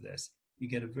get out of this. You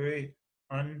get a very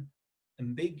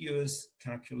unambiguous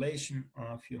calculation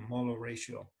of your molar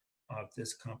ratio of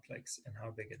this complex and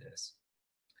how big it is.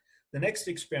 The next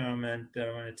experiment that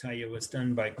I want to tell you was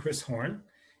done by Chris Horn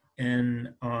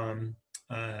in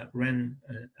Ren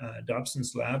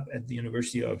Dobson's lab at the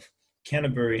University of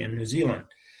Canterbury in New Zealand.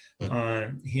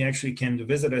 He actually came to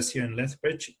visit us here in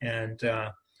Lethbridge and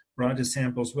brought his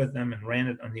samples with them and ran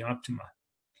it on the Optima.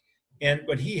 And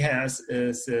what he has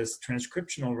is this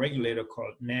transcriptional regulator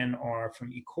called NAN-R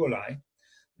from E. coli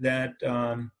that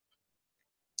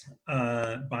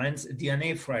binds a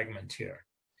DNA fragment here.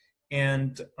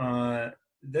 And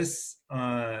this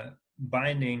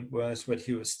binding was what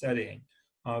he was studying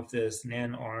of this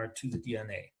NAN-R to the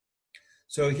DNA.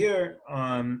 So here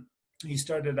he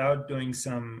started out doing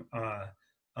some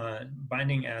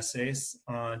binding assays,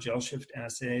 gel shift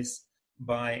assays,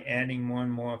 by adding more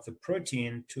and more of the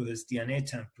protein to his DNA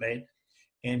template.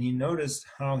 And he noticed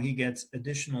how he gets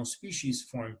additional species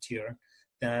formed here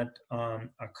that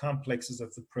are complexes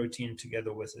of the protein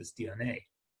together with his DNA.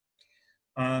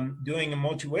 Doing a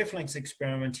multi-wavelength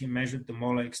experiment, he measured the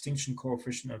molar extinction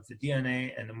coefficient of the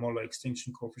DNA and the molar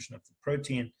extinction coefficient of the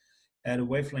protein at a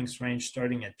wavelength range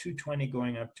starting at 220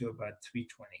 going up to about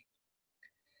 320.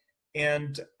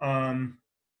 And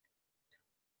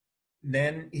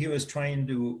then he was trying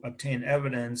to obtain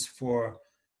evidence for,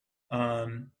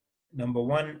 number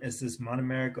one, is this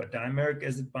monomeric or dimeric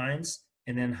as it binds,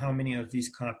 and then how many of these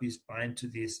copies bind to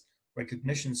these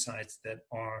recognition sites that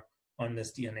are on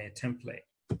this DNA template.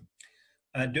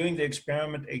 Doing the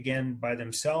experiment again by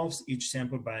themselves, each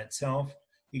sample by itself,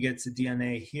 he gets the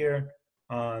DNA here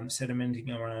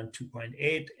sedimenting around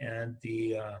 2.8 and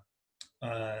the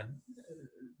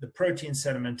protein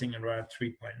sedimenting around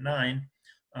 3.9.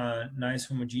 Nice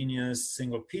homogeneous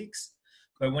single peaks.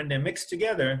 But when they're mixed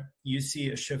together, you see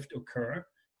a shift occur,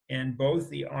 and both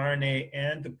the RNA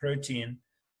and the protein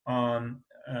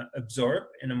absorb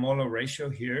in a molar ratio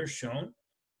here shown,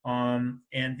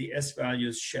 and the S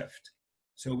values shift.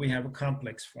 So we have a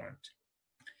complex formed.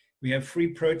 We have free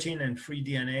protein and free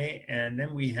DNA, and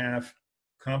then we have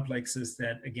complexes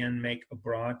that again make a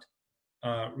broad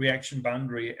reaction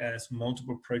boundary as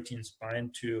multiple proteins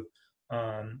bind to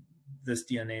this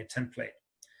DNA template.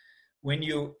 When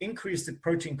you increase the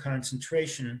protein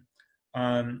concentration,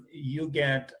 you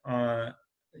get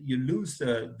you lose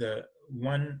the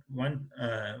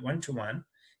 1:1,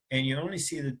 and you only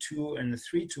see the 2 and the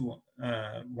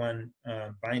 3:1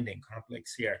 binding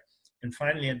complex here. And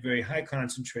finally, at very high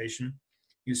concentration,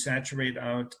 you saturate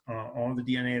out all the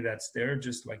DNA that's there,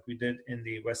 just like we did in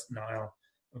the West Nile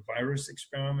virus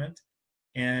experiment,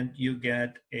 and you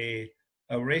get a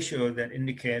ratio that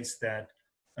indicates that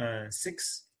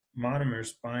 6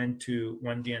 monomers bind to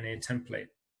 1 DNA template.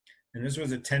 And this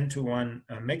was a 10:1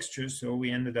 mixture, so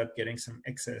we ended up getting some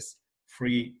excess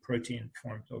free protein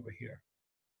formed over here.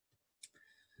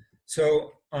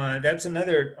 So that's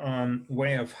another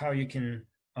way of how you can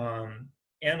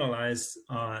analyze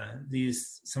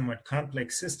these somewhat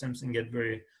complex systems and get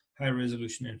very high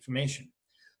resolution information.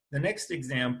 The next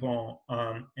example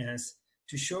is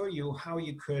to show you how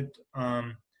you could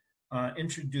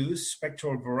introduce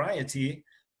spectral variety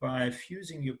by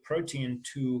fusing your protein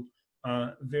to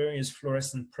various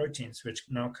fluorescent proteins, which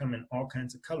now come in all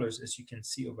kinds of colors, as you can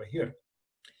see over here.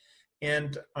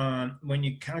 And when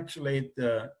you calculate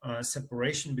the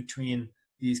separation between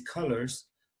these colors,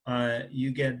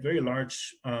 you get very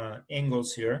large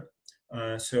angles here.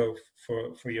 So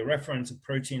for your reference, a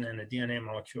protein and a DNA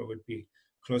molecule would be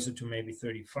closer to maybe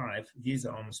 35. These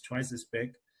are almost twice as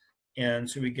big. And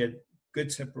so we get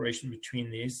good separation between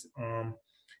these.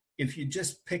 If you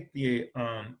just pick the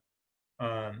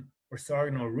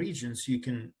orthogonal regions, you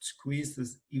can squeeze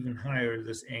this even higher,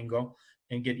 this angle,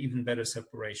 and get even better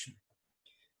separation.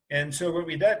 And so what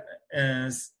we did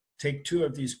is take two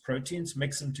of these proteins,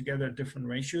 mix them together at different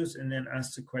ratios, and then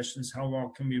ask the questions, how well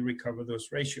can we recover those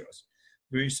ratios?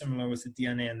 Very similar with the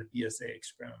DNA and the BSA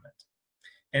experiment.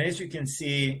 And as you can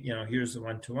see, here's the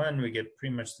 1-to-1, we get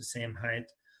pretty much the same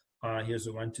height. Here's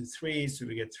a 1-to-3, so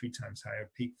we get 3 times higher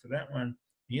peak for that one.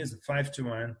 Here's a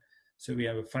 5-to-1, so we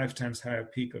have a 5 times higher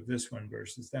peak of this one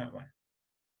versus that one.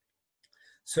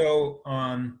 So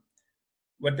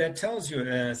what that tells you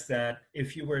is that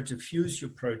if you were to fuse your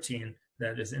protein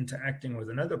that is interacting with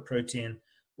another protein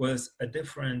with a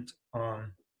different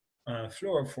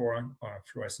fluorophore, or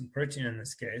fluorescent protein in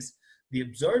this case, the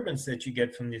absorbance that you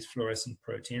get from these fluorescent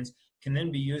proteins can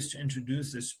then be used to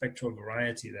introduce this spectral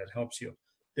variety that helps you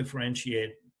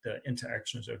differentiate the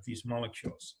interactions of these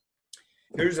molecules.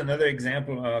 Here's another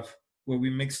example of where we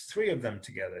mixed 3 of them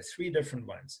together, 3 different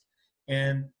ones.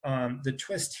 And the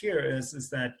twist here is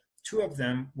that 2 of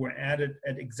them were added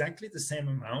at exactly the same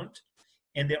amount,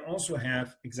 and they also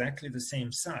have exactly the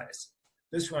same size.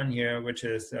 This one here, which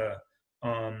is the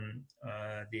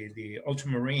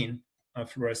ultramarine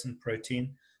fluorescent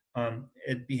protein,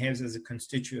 it behaves as a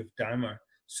constitutive dimer,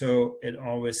 so it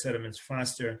always sediments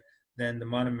faster than the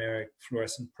monomeric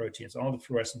fluorescent proteins. All the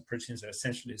fluorescent proteins are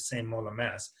essentially the same molar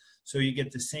mass, so you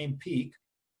get the same peak,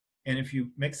 and if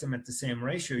you mix them at the same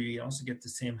ratio, you also get the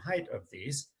same height of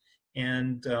these,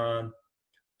 and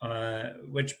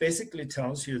which basically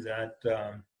tells you that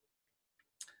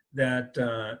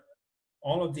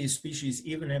all of these species,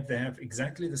 even if they have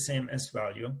exactly the same S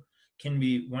value, can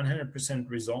be 100%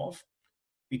 resolved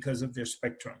because of their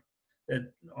spectrum.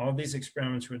 That all these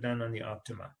experiments were done on the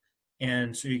optima.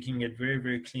 And so you can get very,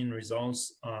 very clean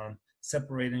results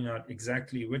separating out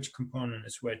exactly which component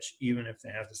is which, even if they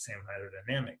have the same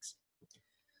hydrodynamics.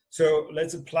 So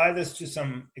let's apply this to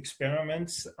some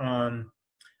experiments.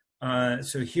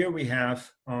 So here we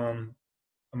have a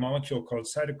molecule called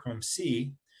cytochrome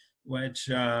C, which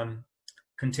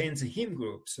contains a heme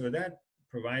group. So that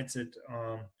provides it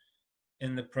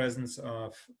in the presence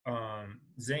of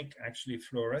zinc, actually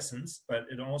fluorescence, but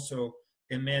it also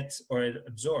emits, or it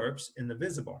absorbs in the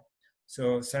visible.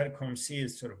 So cytochrome C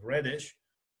is sort of reddish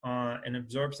and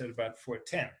absorbs at about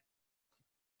 410.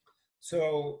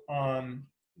 So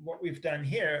what we've done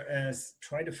here is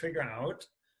try to figure out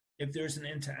if there's an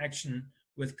interaction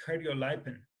with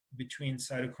cardiolipin between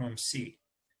cytochrome C,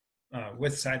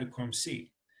 with cytochrome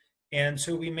C. And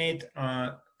so we made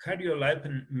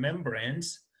cardiolipin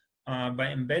membranes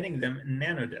by embedding them in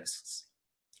nanodiscs.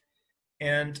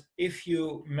 And if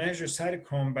you measure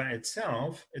cytochrome by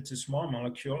itself, it's a small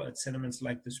molecule. It sediments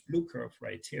like this blue curve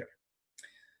right here.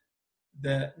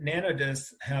 The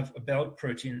nanodiscs have a belt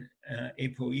protein,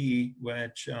 ApoE,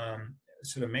 which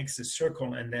sort of makes a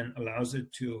circle and then allows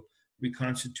it to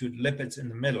reconstitute lipids in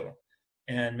the middle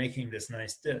and making this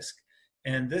nice disc.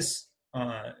 And this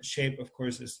shape, of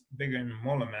course, is bigger in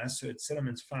molar mass, so it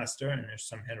sediments faster, and there's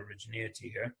some heterogeneity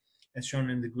here, as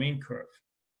shown in the green curve.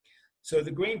 So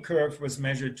the green curve was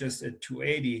measured just at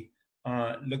 280,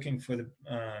 looking for the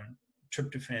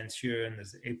tryptophans here in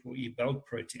this ApoE belt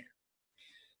protein.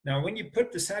 Now, when you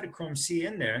put the cytochrome C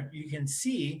in there, you can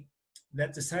see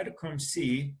that the cytochrome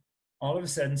C all of a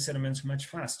sudden sediments much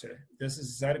faster. This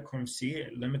is cytochrome C, a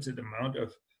limited amount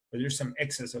of, but there's some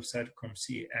excess of cytochrome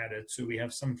C added, so we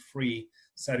have some free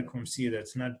cytochrome C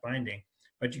that's not binding.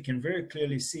 But you can very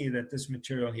clearly see that this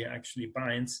material here actually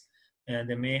binds, and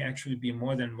there may actually be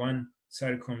more than one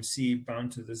cytochrome C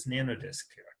bound to this nanodisk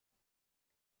here.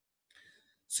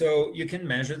 So you can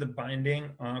measure the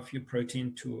binding of your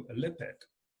protein to a lipid,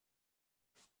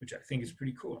 which I think is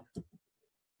pretty cool.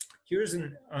 Here's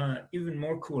an even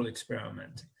more cool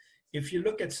experiment. If you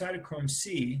look at cytochrome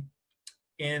C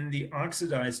in the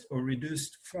oxidized or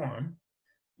reduced form,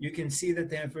 you can see that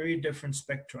they have very different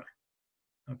spectra.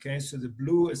 Okay, so the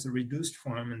blue is the reduced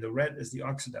form and the red is the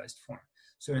oxidized form.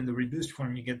 So in the reduced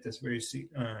form, you get this very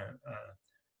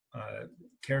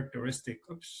characteristic,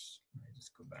 oops, let me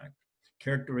just go back,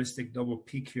 characteristic double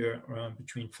peak here around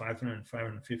between 500 and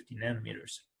 550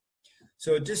 nanometers.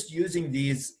 So just using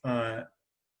these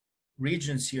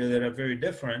regions here that are very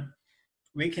different,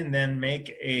 we can then make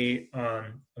a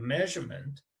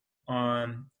measurement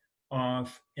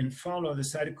and follow the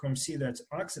cytochrome C that's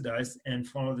oxidized and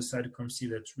follow the cytochrome C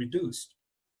that's reduced.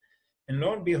 And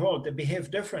lo and behold, they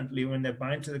behave differently when they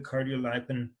bind to the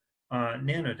cardiolipin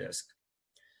nanodisk.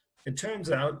 It turns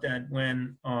out that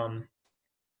when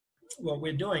what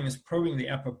we're doing is probing the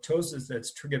apoptosis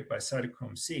that's triggered by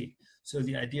cytochrome C. So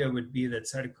the idea would be that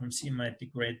cytochrome C might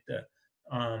degrade the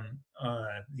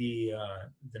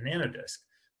nanodisk,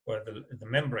 or the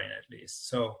membrane at least.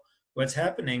 So what's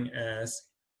happening is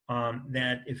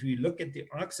that if we look at the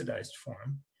oxidized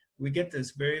form, we get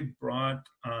this very broad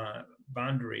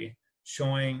boundary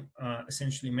showing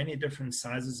essentially many different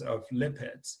sizes of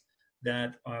lipids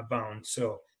that are bound.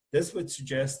 So this would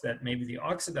suggest that maybe the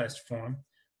oxidized form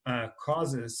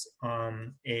causes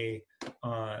a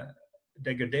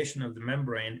degradation of the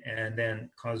membrane and then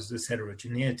causes this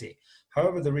heterogeneity.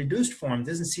 However, the reduced form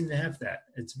doesn't seem to have that.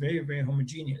 It's very, very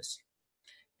homogeneous.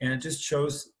 And it just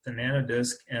shows the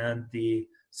nanodisk and the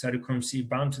cytochrome C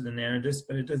bound to the nanodisk,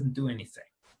 but it doesn't do anything.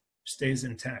 It stays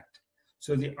intact.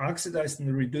 So the oxidized and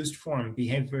the reduced form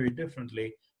behave very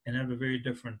differently and have a very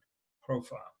different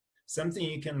profile. Something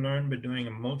you can learn by doing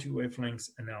a multi-wavelength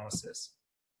analysis.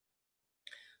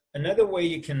 Another way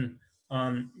you can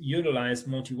utilize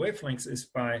multi-wavelengths is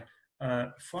by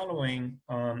following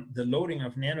the loading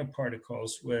of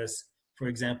nanoparticles with, for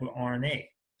example, RNA.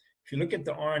 If you look at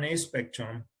the RNA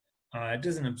spectrum, it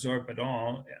doesn't absorb at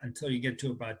all until you get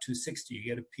to about 260. You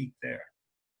get a peak there.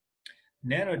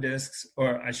 Nanodiscs,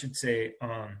 or I should say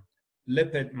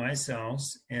lipid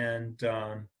micelles, and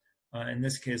in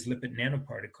this case, lipid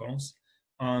nanoparticles,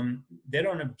 they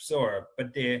don't absorb,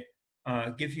 but they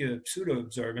give you a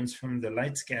pseudo-absorbance from the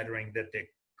light scattering that they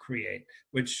create,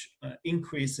 which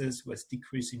increases with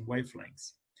decreasing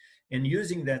wavelengths. And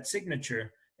using that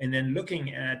signature and then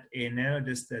looking at a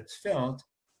nanodisc that's filled,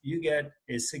 you get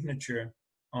a signature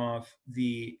of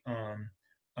the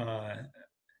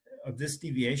of this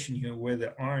deviation here where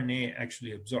the RNA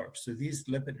actually absorbs. So these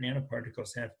lipid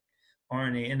nanoparticles have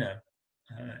RNA in it,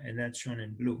 and that's shown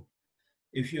in blue.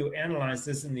 If you analyze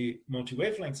this in the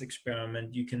multi-wavelengths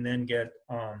experiment, you can then get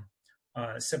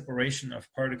separation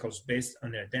of particles based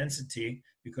on their density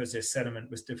because they sediment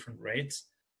with different rates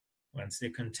once they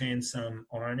contain some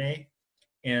RNA.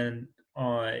 And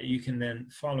you can then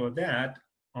follow that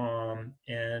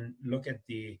and look at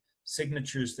the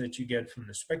signatures that you get from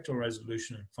the spectral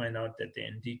resolution and find out that they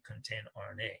indeed contain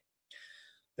RNA.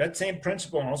 That same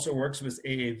principle also works with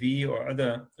AAV or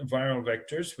other viral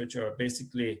vectors, which are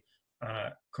basically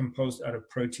composed out of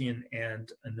protein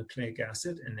and a nucleic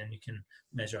acid, and then you can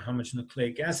measure how much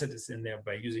nucleic acid is in there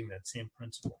by using that same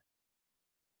principle.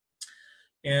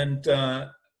 And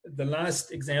the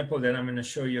last example that I'm going to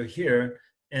show you here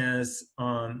is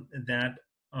that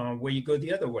where you go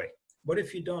the other way. What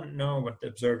if you don't know what the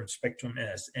absorbance spectrum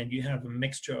is, and you have a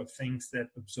mixture of things that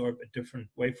absorb at different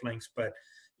wavelengths, but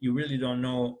you really don't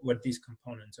know what these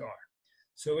components are?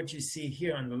 So what you see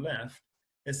here on the left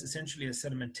is essentially a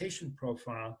sedimentation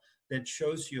profile that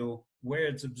shows you where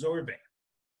it's absorbing.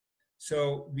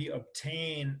 So we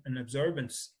obtain an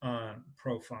absorbance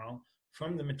profile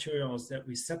from the materials that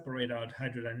we separate out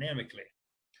hydrodynamically.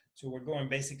 So we're going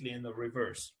basically in the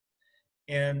reverse.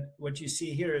 And what you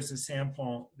see here is a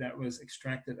sample that was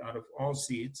extracted out of all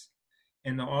seeds.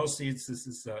 And the all seeds, this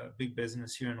is a big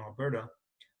business here in Alberta,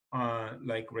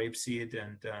 like rapeseed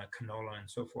and canola and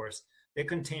so forth. They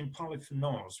contain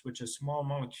polyphenols, which are small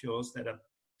molecules that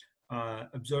are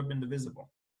absorbed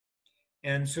indivisible.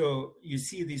 And so you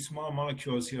see these small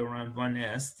molecules here around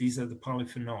 1s. These are the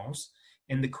polyphenols.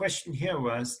 And the question here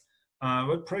was,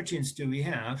 what proteins do we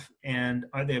have, and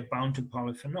are they bound to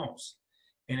polyphenols?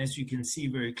 And as you can see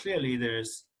very clearly,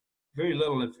 there's very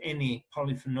little, if any,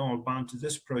 polyphenol bound to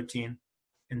this protein.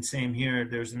 And same here,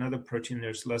 there's another protein,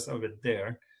 there's less of it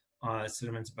there.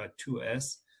 Sediments about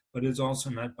 2s, but it's also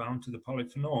not bound to the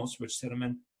polyphenols, which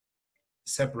sediment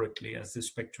separately, as the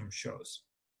spectrum shows.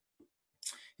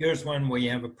 Here's one where you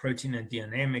have a protein and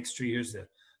DNA mixture. Here's the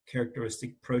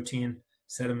characteristic protein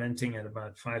sedimenting at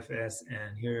about 5s,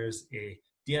 and here's a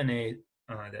DNA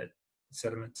that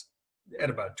sediments at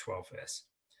about 12s.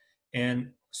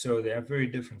 And so they have very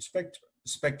different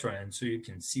spectra, and so you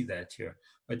can see that here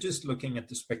by just looking at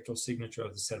the spectral signature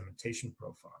of the sedimentation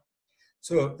profile.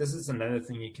 So this is another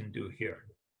thing you can do here.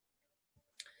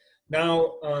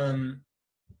 Now,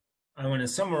 I want to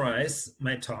summarize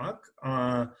my talk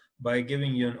by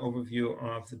giving you an overview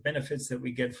of the benefits that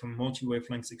we get from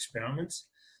multi-wavelength experiments.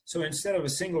 So instead of a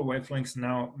single wavelength,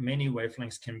 now many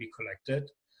wavelengths can be collected.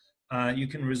 You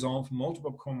can resolve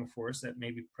multiple chromophores that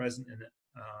may be present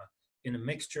in a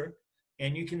mixture,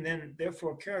 And you can then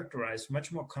therefore characterize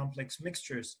much more complex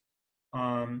mixtures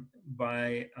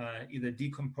by either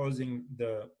decomposing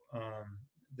the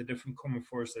different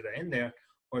chromophores that are in there,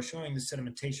 or showing the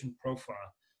sedimentation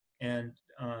profile and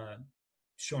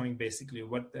showing basically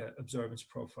what the absorbance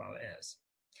profile is.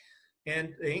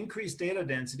 And the increased data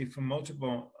density from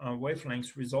multiple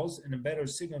wavelengths results in a better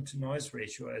signal-to-noise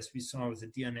ratio, as we saw with the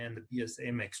DNA and the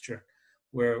BSA mixture,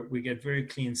 where we get very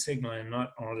clean signal and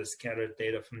not all the scattered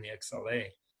data from the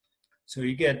XLA. So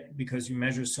you get, because you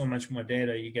measure so much more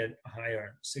data, you get a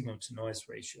higher signal-to-noise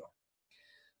ratio.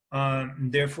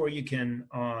 Therefore, you can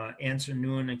answer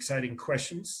new and exciting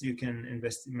questions. You can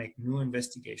make new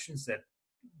investigations that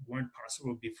weren't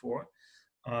possible before.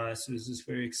 So this is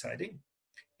very exciting.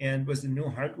 And with the new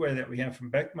hardware that we have from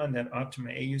Beckman, that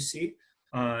Optima AUC,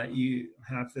 you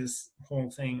have this whole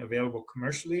thing available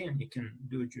commercially, and you can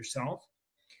do it yourself.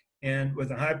 And with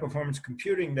the high performance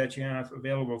computing that you have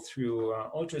available through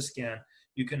Ultrascan,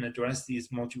 you can address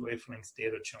these multi-wavelength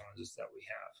data challenges that we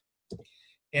have.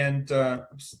 And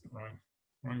oops,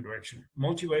 wrong direction.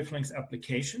 Multi-wavelength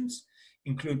applications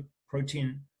include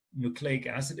protein nucleic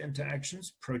acid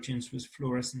interactions, proteins with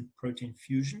fluorescent protein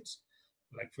fusions,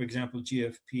 like, for example,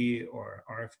 GFP or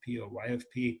RFP or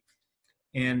YFP.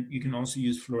 And you can also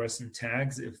use fluorescent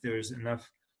tags. If there's enough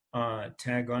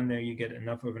tag on there, you get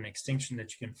enough of an extinction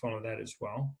that you can follow that as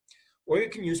well. Or you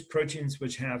can use proteins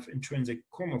which have intrinsic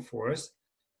chromophores,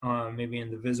 maybe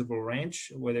in the visible range,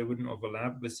 where they wouldn't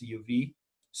overlap with the UV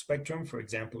spectrum. For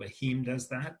example, a heme does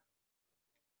that.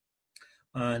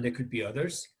 There could be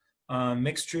others.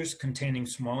 Mixtures containing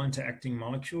small interacting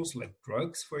molecules, like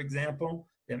drugs, for example,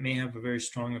 that may have a very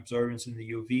strong absorbance in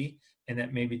the UV, and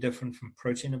that may be different from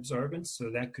protein absorbance, so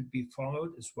that could be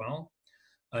followed as well.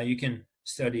 You can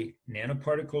study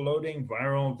nanoparticle loading,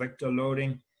 viral vector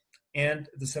loading, and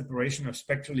the separation of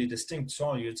spectrally distinct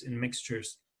solutes in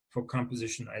mixtures for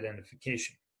composition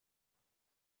identification.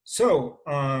 So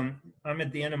I'm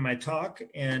at the end of my talk,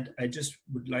 and I just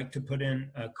would like to put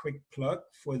in a quick plug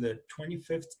for the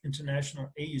 25th International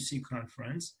AUC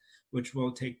Conference, which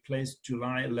will take place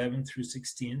July 11th through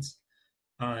 16th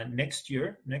next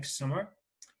summer,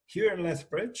 here in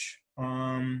Lethbridge.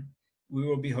 We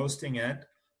will be hosting it.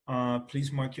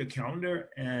 Please mark your calendar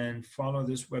and follow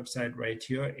this website right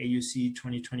here,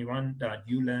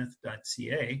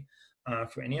 auc2021.uleth.ca,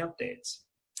 for any updates.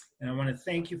 And I want to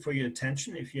thank you for your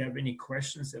attention. If you have any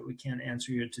questions that we can't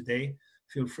answer here today,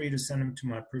 feel free to send them to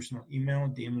my personal email,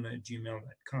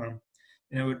 demeler@gmail.com.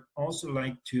 And I would also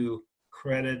like to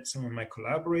credit some of my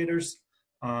collaborators.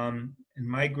 In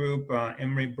my group,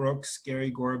 Emery Brooks,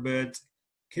 Gary Gorbett,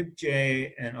 Kip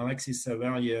J, and Alexei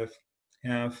Savelyev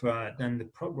have done the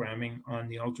programming on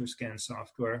the Ultrascan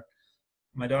software.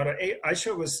 My daughter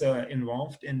Aisha was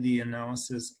involved in the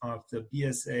analysis of the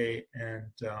BSA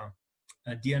and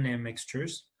DNA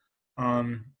mixtures.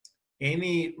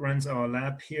 Amy runs our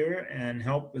lab here and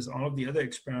helped with all of the other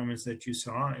experiments that you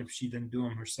saw, if she didn't do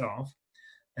them herself,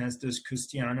 as does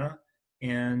Christiana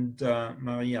and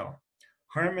Marielle.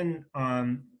 Harmon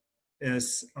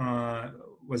was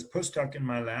postdoc in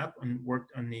my lab and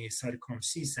worked on the cytochrome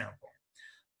C sample,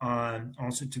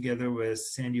 also together with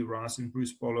Sandy Ross and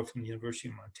Bruce Bowler from the University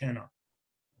of Montana.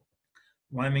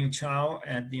 Wai-Ming Chow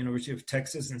at the University of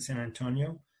Texas in San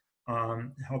Antonio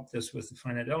helped us with the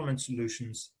finite element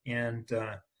solutions, and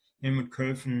Helmut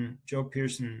Köfen, Joe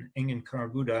Pearson, Engin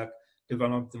Karabudak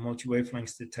developed the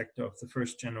multi-wavelength detector of the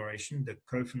first generation, the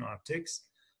Köfen optics,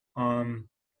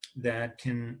 that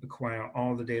can acquire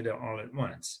all the data all at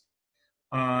once.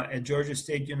 At Georgia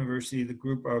State University, the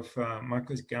group of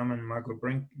Marcus Gellman and Margot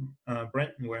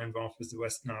Brenton were involved with the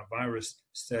West Nile virus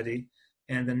study,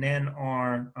 and the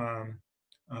NAN-R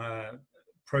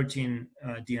protein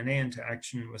DNA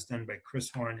interaction was done by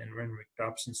Chris Horn and Renwick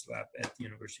Dobson's lab at the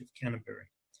University of Canterbury.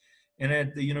 And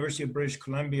at the University of British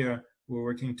Columbia, we're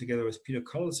working together with Peter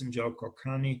Cullis and Joel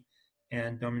Korkani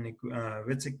and Dominic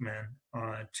Witzigman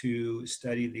to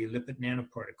study the lipid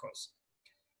nanoparticles.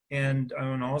 And I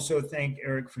want to also thank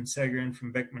Eric van Segeren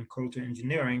from Beckman Coulter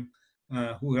Engineering,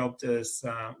 who helped us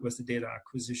with the data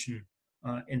acquisition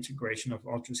integration of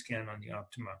Ultrascan on the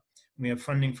Optima. We have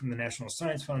funding from the National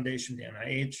Science Foundation, the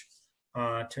NIH,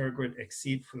 TeraGrid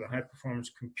Exceed for the high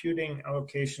performance computing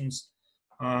allocations,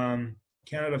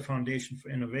 Canada Foundation for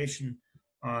Innovation,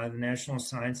 the National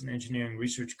Science and Engineering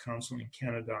Research Council in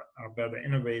Canada, Alberta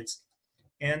Innovates,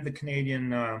 and the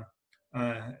Canadian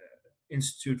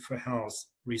Institute for Health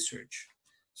Research.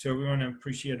 So we want to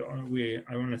appreciate,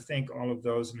 I want to thank all of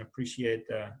those and appreciate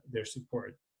their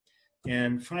support.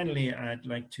 And finally, I'd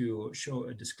like to show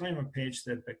a disclaimer page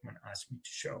that Beckman asked me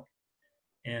to show.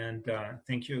 And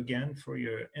thank you again for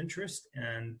your interest,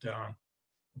 and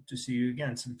hope to see you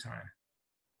again sometime.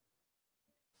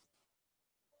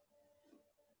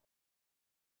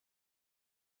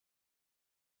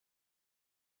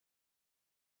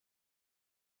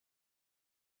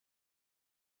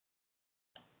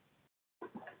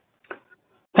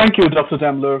 Thank you, Dr.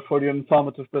 Demeler, for your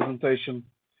informative presentation.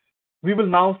 We will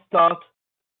now start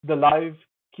the live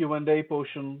Q&A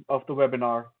portion of the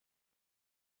webinar.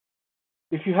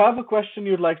 If you have a question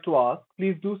you'd like to ask,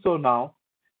 please do so now.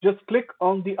 Just click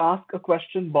on the Ask a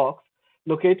Question box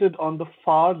located on the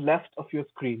far left of your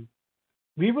screen.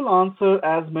 We will answer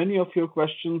as many of your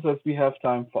questions as we have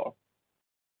time for.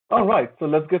 All right, so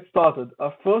let's get started.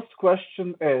 Our first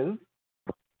question is,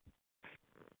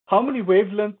 how many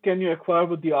wavelengths can you acquire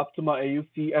with the Optima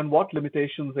AUC, and what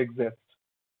limitations exist?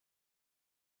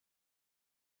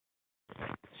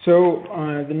 So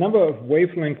the number of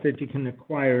wavelengths that you can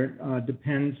acquire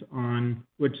depends on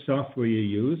which software you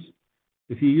use.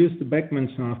 If you use the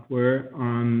Beckman software,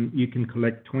 you can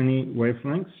collect 20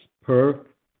 wavelengths per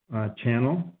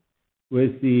channel.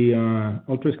 With the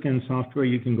Ultrascan software,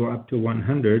 you can go up to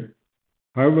 100.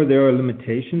 However, there are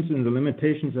limitations, and the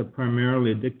limitations are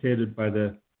primarily dictated by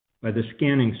the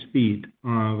scanning speed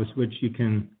with which you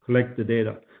can collect the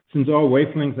data. Since all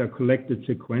wavelengths are collected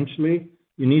sequentially,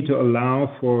 you need to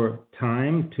allow for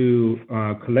time to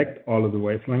collect all of the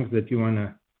wavelengths that you want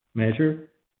to measure.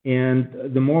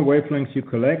 And the more wavelengths you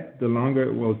collect, the longer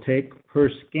it will take per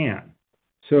scan.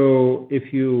 So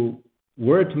if you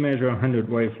were to measure 100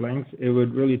 wavelengths, it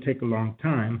would really take a long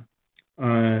time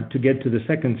to get to the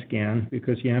second scan,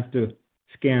 because you have to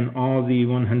scan all the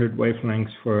 100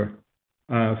 wavelengths for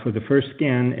the first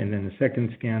scan, and then the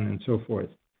second scan, and so forth.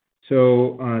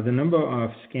 So the number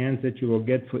of scans that you will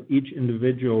get for each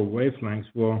individual wavelengths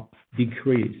will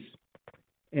decrease.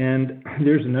 And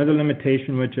there's another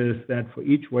limitation, which is that for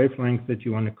each wavelength that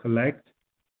you want to collect,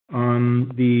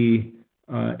 the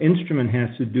instrument has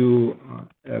to do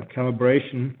a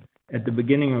calibration at the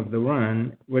beginning of the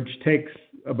run, which takes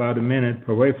about a minute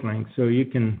per wavelength. So you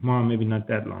can, well, maybe not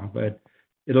that long, but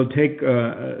it'll take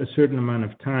a certain amount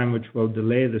of time, which will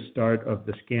delay the start of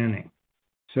the scanning.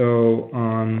 So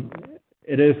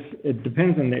it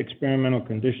depends on the experimental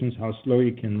conditions, how slow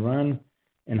you can run,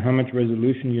 and how much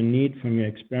resolution you need from your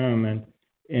experiment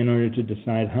in order to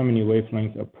decide how many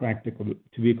wavelengths are practical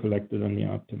to be collected on the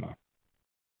Optima.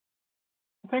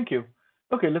 Thank you.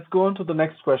 Okay, let's go on to the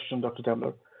next question, Dr.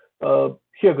 Demeler.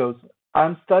 Here goes.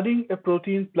 I'm studying a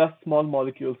protein plus small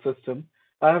molecule system.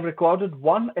 I have recorded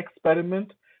one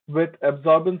experiment with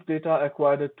absorbance data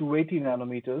acquired at 280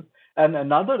 nanometers and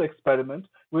another experiment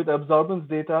with absorbance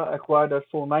data acquired at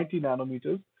 490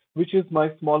 nanometers, which is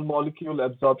my small molecule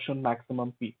absorption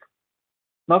maximum peak.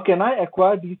 Now, can I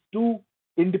acquire these two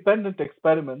independent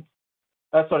experiments?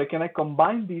 Can I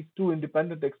combine these two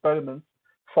independent experiments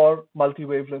for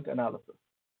multi-wavelength analysis?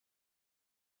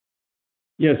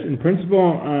 Yes, in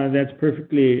principle, that's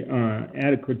perfectly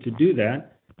adequate to do that.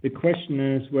 The question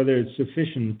is whether it's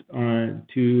sufficient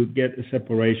to get a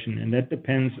separation, and that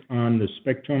depends on the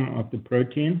spectrum of the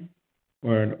protein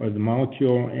or the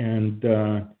molecule and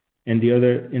the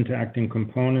other interacting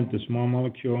component, the small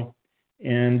molecule.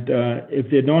 And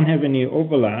if they don't have any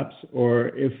overlaps, or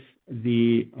if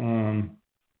the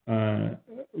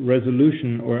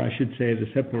resolution, or I should say the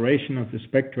separation of the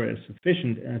spectra is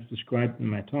sufficient as described in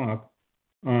my talk,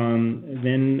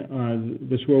 then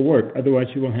this will work. Otherwise,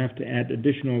 you will have to add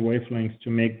additional wavelengths to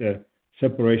make the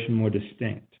separation more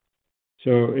distinct.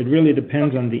 So it really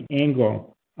depends on the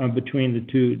angle between the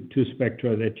two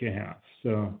spectra that you have.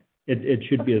 So it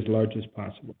should be as large as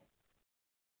possible.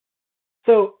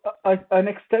 So an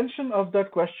extension of that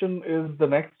question is the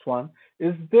next one.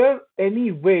 Is there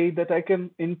any way that I can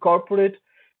incorporate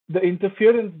the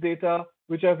interference data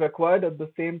which I've acquired at the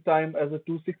same time as a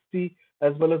 260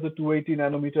 as well as a 280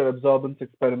 nanometer absorbance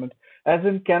experiment? As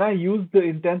in, can I use the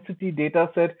intensity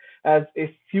data set as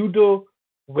a pseudo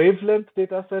wavelength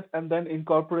data set and then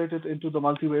incorporate it into the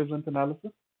multi-wavelength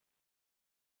analysis?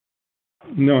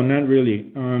 No, not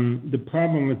really. The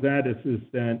problem with that is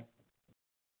that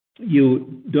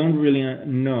you don't really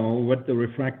know what the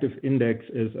refractive index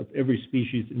is of every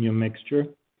species in your mixture.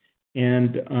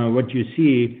 And what you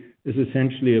see is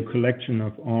essentially a collection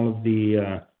of all of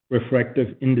the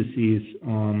refractive indices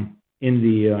in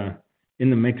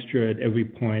the mixture at every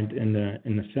point in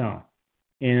the cell.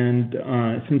 And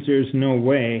since there's no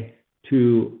way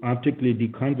to optically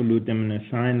deconvolute them and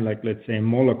assign, like, let's say,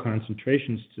 molar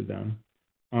concentrations to them,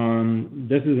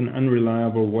 this is an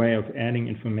unreliable way of adding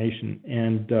information,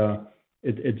 and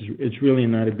it's really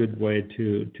not a good way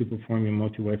to perform your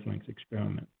multi-wavelength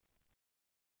experiment.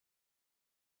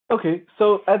 Okay,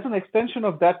 so as an extension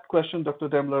of that question, Dr.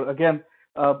 Demeler, again,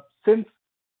 since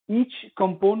each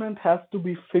component has to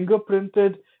be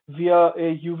fingerprinted via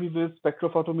a UV-Vis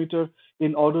spectrophotometer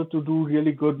in order to do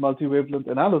really good multi-wavelength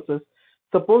analysis,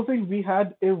 supposing we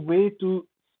had a way to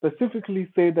specifically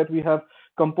say that we have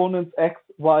components X,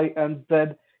 Y, and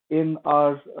Z in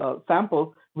our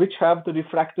sample, which have the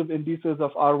refractive indices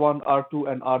of R1, R2,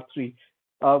 and R3,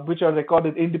 which are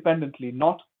recorded independently,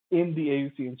 not in the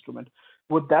AUC instrument.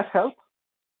 Would that help?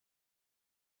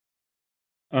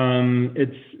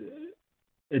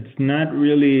 It's not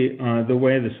really the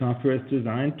way the software is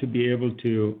designed to be able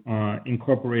to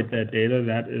incorporate that data.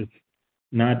 That is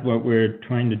not what we're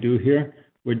trying to do here.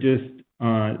 We're just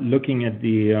looking at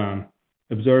the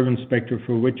absorbance spectra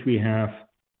for which we have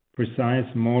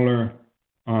precise molar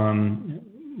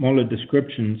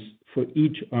descriptions for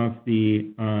each of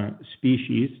the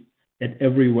species at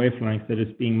every wavelength that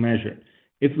is being measured.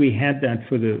 If we had that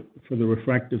for the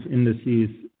refractive indices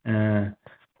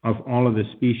of all of the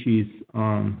species,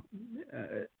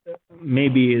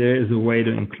 maybe there is a way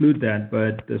to include that,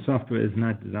 but the software is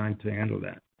not designed to handle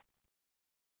that.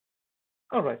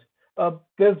 All right.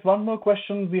 There's one more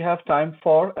question we have time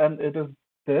for, and it is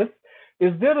this.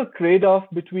 Is there a trade-off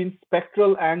between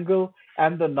spectral angle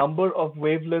and the number of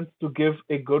wavelengths to give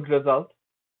a good result?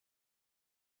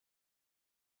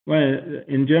 Well,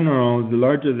 in general, the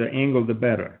larger the angle, the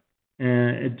better.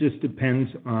 It just depends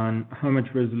on how much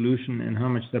resolution and how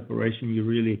much separation you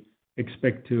really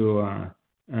expect to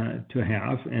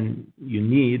have and you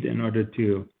need in order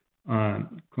to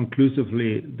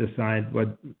conclusively decide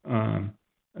what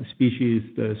species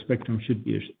the spectrum should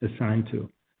be assigned to,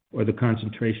 or the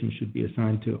concentration should be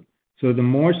assigned to. So the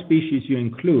more species you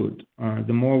include,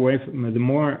 the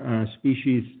more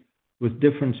species with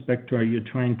different spectra you're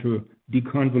trying to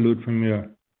deconvolute from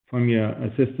your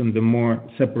system, the more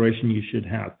separation you should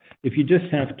have. If you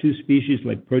just have two species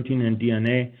like protein and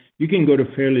DNA, you can go to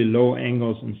fairly low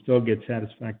angles and still get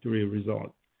satisfactory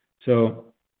results.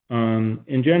 So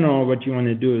in general, what you want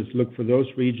to do is look for those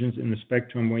regions in the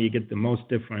spectrum where you get the most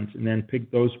difference, and then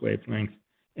pick those wavelengths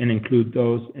and include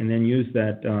those, and then use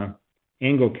that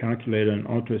angle calculator and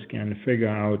ultrascan to figure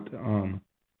out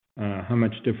how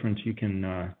much difference you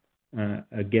can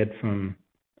get from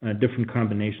different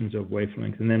combinations of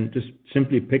wavelengths, and then just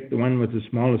simply pick the one with the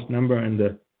smallest number and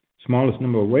the smallest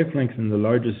number of wavelengths and the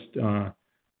largest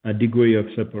degree of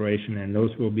separation, and those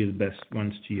will be the best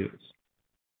ones to use.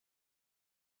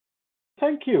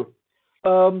 Thank you.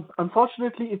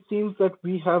 Unfortunately, it seems that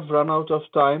we have run out of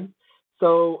time.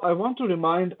 So I want to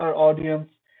remind our audience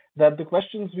that the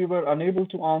questions we were unable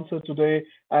to answer today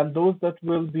and those that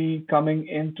will be coming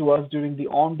in to us during the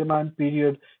on-demand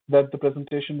period that the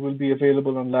presentation will be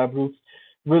available on Labroots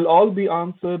will all be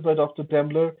answered by Dr.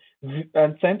 Demeler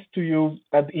and sent to you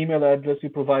at the email address you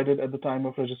provided at the time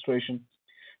of registration.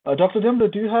 Dr.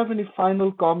 Demeler, do you have any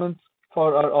final comments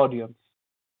for our audience?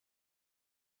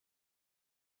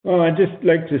 Well, I'd just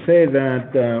like to say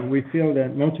that we feel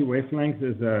that multi-wavelength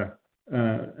is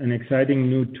an exciting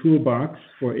new toolbox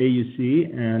for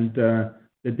AUC, and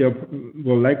that there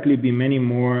will likely be many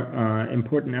more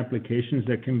important applications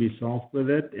that can be solved with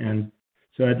it. And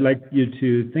so I'd like you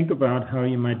to think about how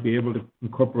you might be able to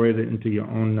incorporate it into your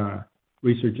own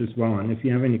research as well. And if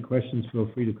you have any questions, feel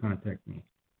free to contact me.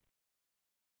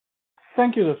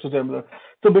 Thank you, Dr. Demeler.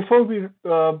 So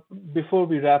before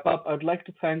we wrap up, I'd like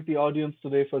to thank the audience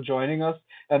today for joining us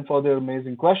and for their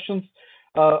amazing questions.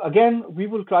 Again, we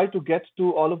will try to get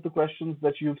to all of the questions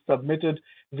that you've submitted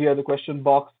via the question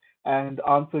box and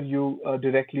answer you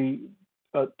directly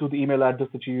to the email address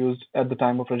that you used at the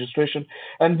time of registration.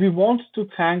 And we want to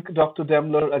thank Dr.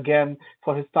 Demeler again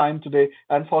for his time today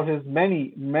and for his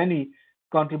many, many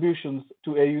contributions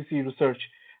to AUC research.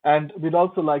 And we'd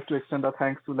also like to extend our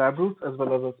thanks to Labroots as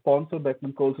well as our sponsor,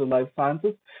 Beckman Coulter Life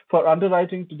Sciences, for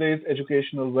underwriting today's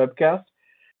educational webcast.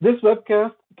 This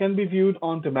webcast can be viewed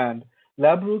on demand.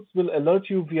 Labroots will alert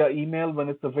you via email when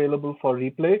it's available for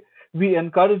replay. We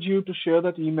encourage you to share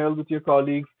that email with your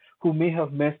colleagues who may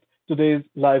have missed today's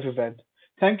live event.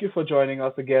 Thank you for joining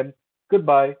us again.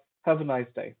 Goodbye. Have a nice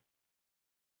day.